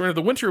we're going to have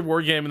the Winter of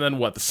War game and then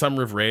what? The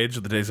Summer of Rage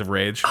or the Days of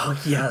Rage?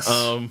 Oh, yes.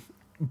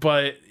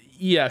 But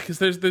yeah, because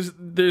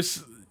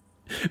there's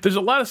there's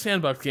a lot of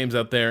sandbox games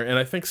out there, and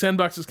I think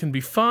sandboxes can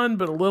be fun,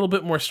 but a little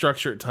bit more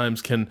structure at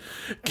times can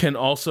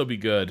also be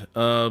good.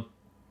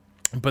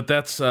 But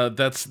that's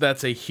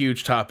a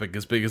huge topic,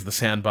 as big as the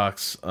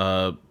sandbox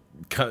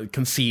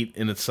conceit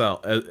in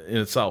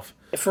itself.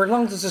 For as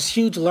long as it's this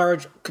huge,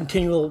 large,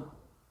 continual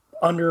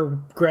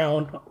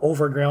underground,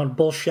 overground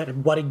bullshit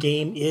of what a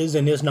game is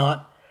and is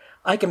not,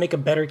 I can make a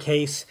better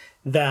case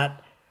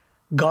that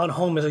Gone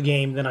Home is a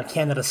game than I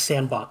can that a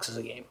sandbox is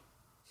a game.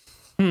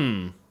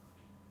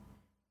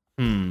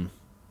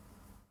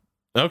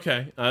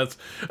 Okay.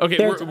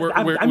 Okay.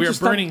 We're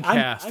burning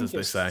cast, as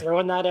they say.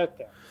 Throwing that out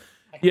there.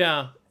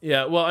 Yeah.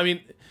 Well, I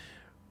mean,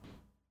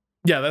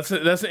 yeah, that's an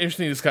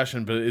interesting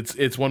discussion, but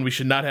it's one we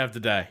should not have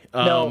today.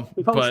 No,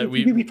 we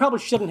probably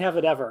shouldn't have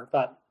it ever.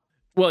 But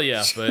well,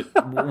 yeah,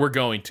 but we're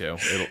going to.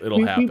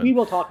 It'll happen. We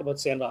will talk about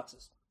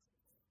sandboxes.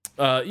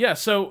 Yeah,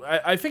 so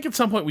I think at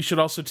some point we should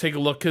also take a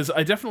look, because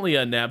I definitely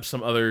nabbed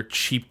some other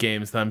cheap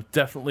games that I'm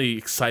definitely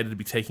excited to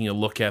be taking a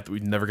look at that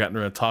we've never gotten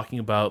around to talking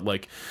about.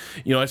 Like,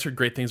 I've heard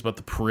great things about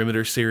the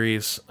Perimeter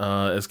series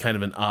as kind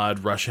of an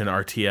odd Russian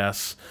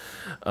RTS.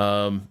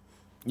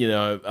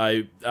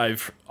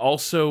 I've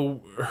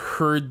also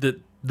heard that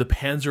the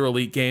Panzer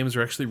Elite games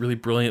are actually really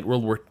brilliant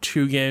World War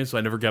II games, so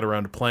I never got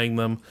around to playing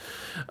them.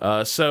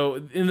 So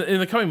in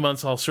the coming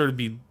months, I'll sort of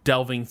be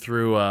delving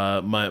through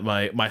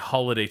my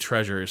holiday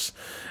treasures,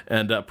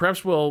 and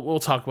perhaps we'll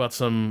talk about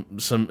some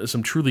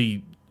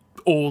truly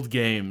old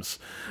games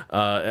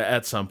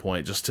at some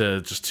point, just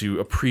to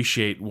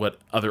appreciate what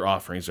other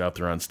offerings are out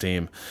there on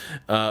Steam.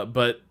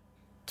 But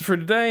for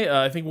today,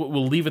 I think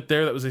we'll leave it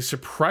there. That was a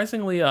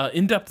surprisingly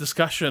in-depth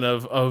discussion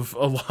of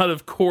a lot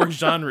of core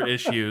genre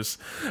issues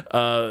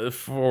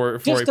for a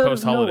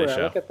post-holiday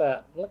show.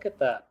 Look at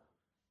that.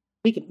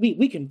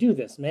 We can do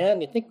this,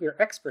 man. You think we're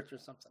experts or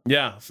something?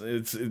 Yeah,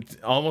 it's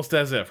almost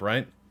as if,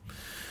 right?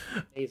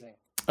 Amazing.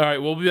 All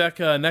right, we'll be back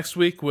next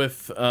week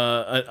with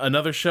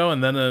another show,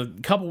 and then a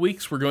couple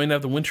weeks we're going to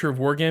have the Winter of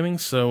Wargaming,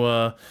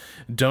 so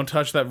don't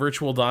touch that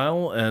virtual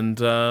dial.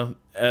 And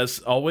as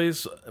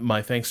always,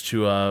 my thanks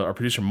to our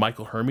producer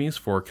Michael Hermes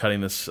for cutting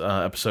this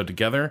episode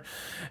together,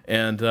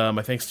 and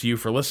my thanks to you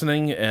for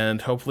listening,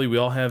 and hopefully we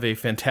all have a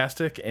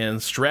fantastic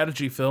and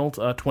strategy-filled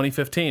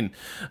 2015.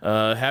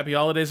 Happy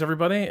holidays,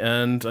 everybody,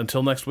 and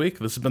until next week,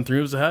 this has been 3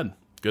 Moves Ahead.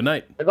 Good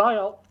night. Goodbye,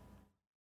 all.